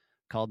this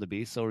called to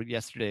be? So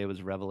yesterday it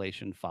was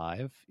Revelation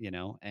 5,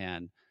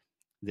 and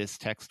this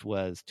text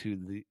was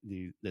to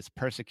this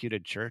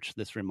persecuted church,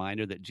 this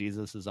reminder that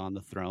Jesus is on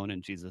the throne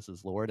and Jesus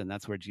is Lord, and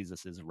that's where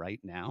Jesus is right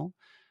now.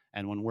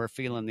 And when we're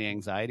feeling the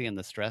anxiety and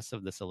the stress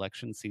of this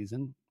election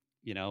season,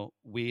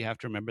 we have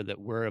to remember that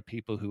we're a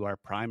people who our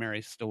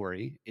primary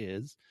story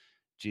is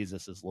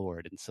Jesus is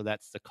Lord. And so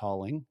that's the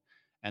calling.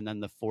 And then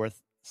the fourth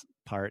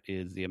part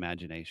is the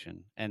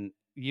imagination. And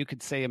you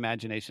could say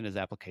imagination is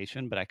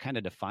application, but I kind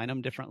of define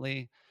them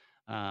differently,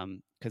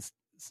 because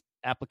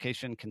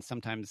application can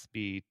sometimes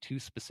be too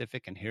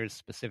specific, and here's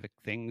specific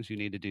things you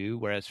need to do.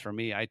 Whereas for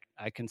me, I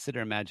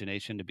consider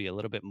imagination to be a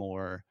little bit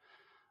more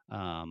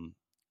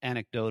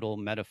anecdotal,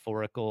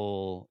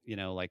 metaphorical,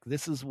 like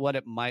this is what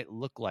it might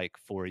look like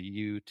for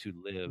you to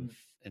live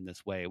in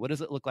this way. What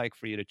does it look like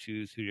for you to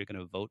choose who you're going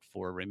to vote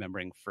for,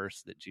 remembering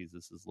first that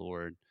Jesus is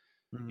Lord?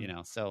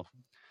 So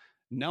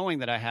knowing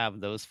that I have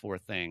those 4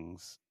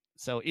 things.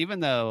 So even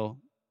though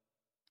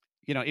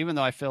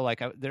I feel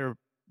like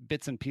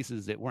bits and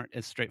pieces that weren't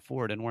as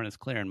straightforward and weren't as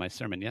clear in my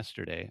sermon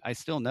yesterday, I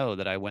still know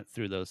that I went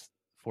through those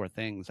 4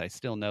 things. I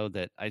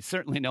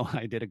certainly know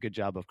I did a good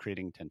job of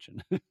creating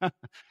tension.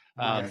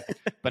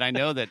 But I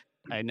know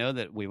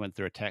that we went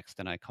through a text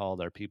and I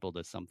called our people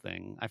to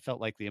something. I felt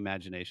like the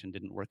imagination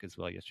didn't work as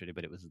well yesterday,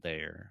 but it was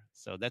there.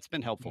 So that's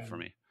been helpful for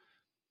me.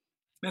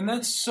 And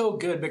that's so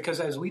good, because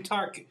as we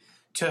talk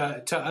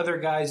to other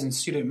guys in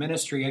student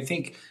ministry, I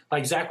think,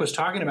 like Zach was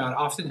talking about,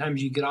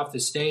 oftentimes you get off the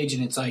stage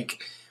and it's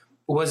like,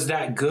 was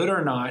that good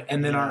or not?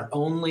 And then our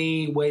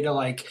only way to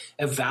like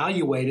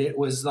evaluate it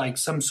was like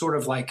some sort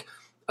of like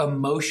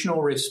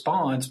emotional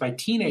response by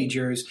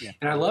teenagers.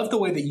 And I love the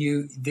way that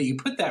you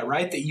put that,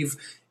 right? That you've,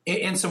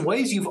 in some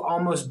ways, you've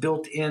almost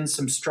built in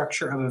some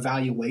structure of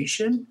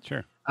evaluation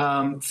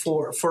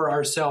for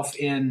ourselves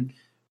in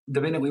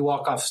the minute we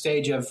walk off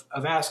stage of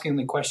asking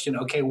the question,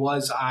 okay,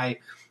 was I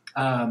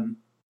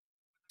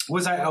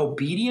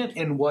obedient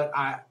in what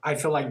I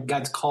feel like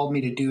God's called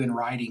me to do in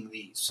writing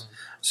these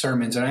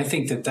sermons? And I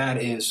think that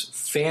is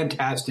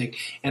fantastic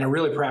and a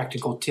really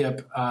practical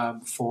tip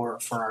for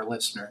our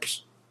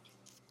listeners.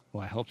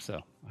 Well, I hope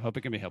so. I hope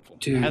it can be helpful.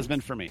 It has been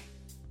for me.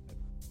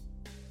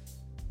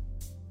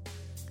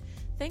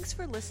 Thanks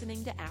for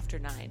listening to After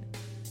 9.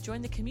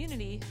 Join the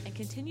community and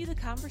continue the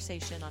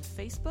conversation on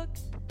Facebook,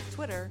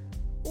 Twitter,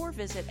 or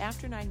visit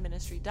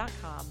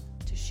after9ministry.com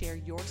to share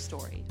your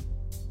story.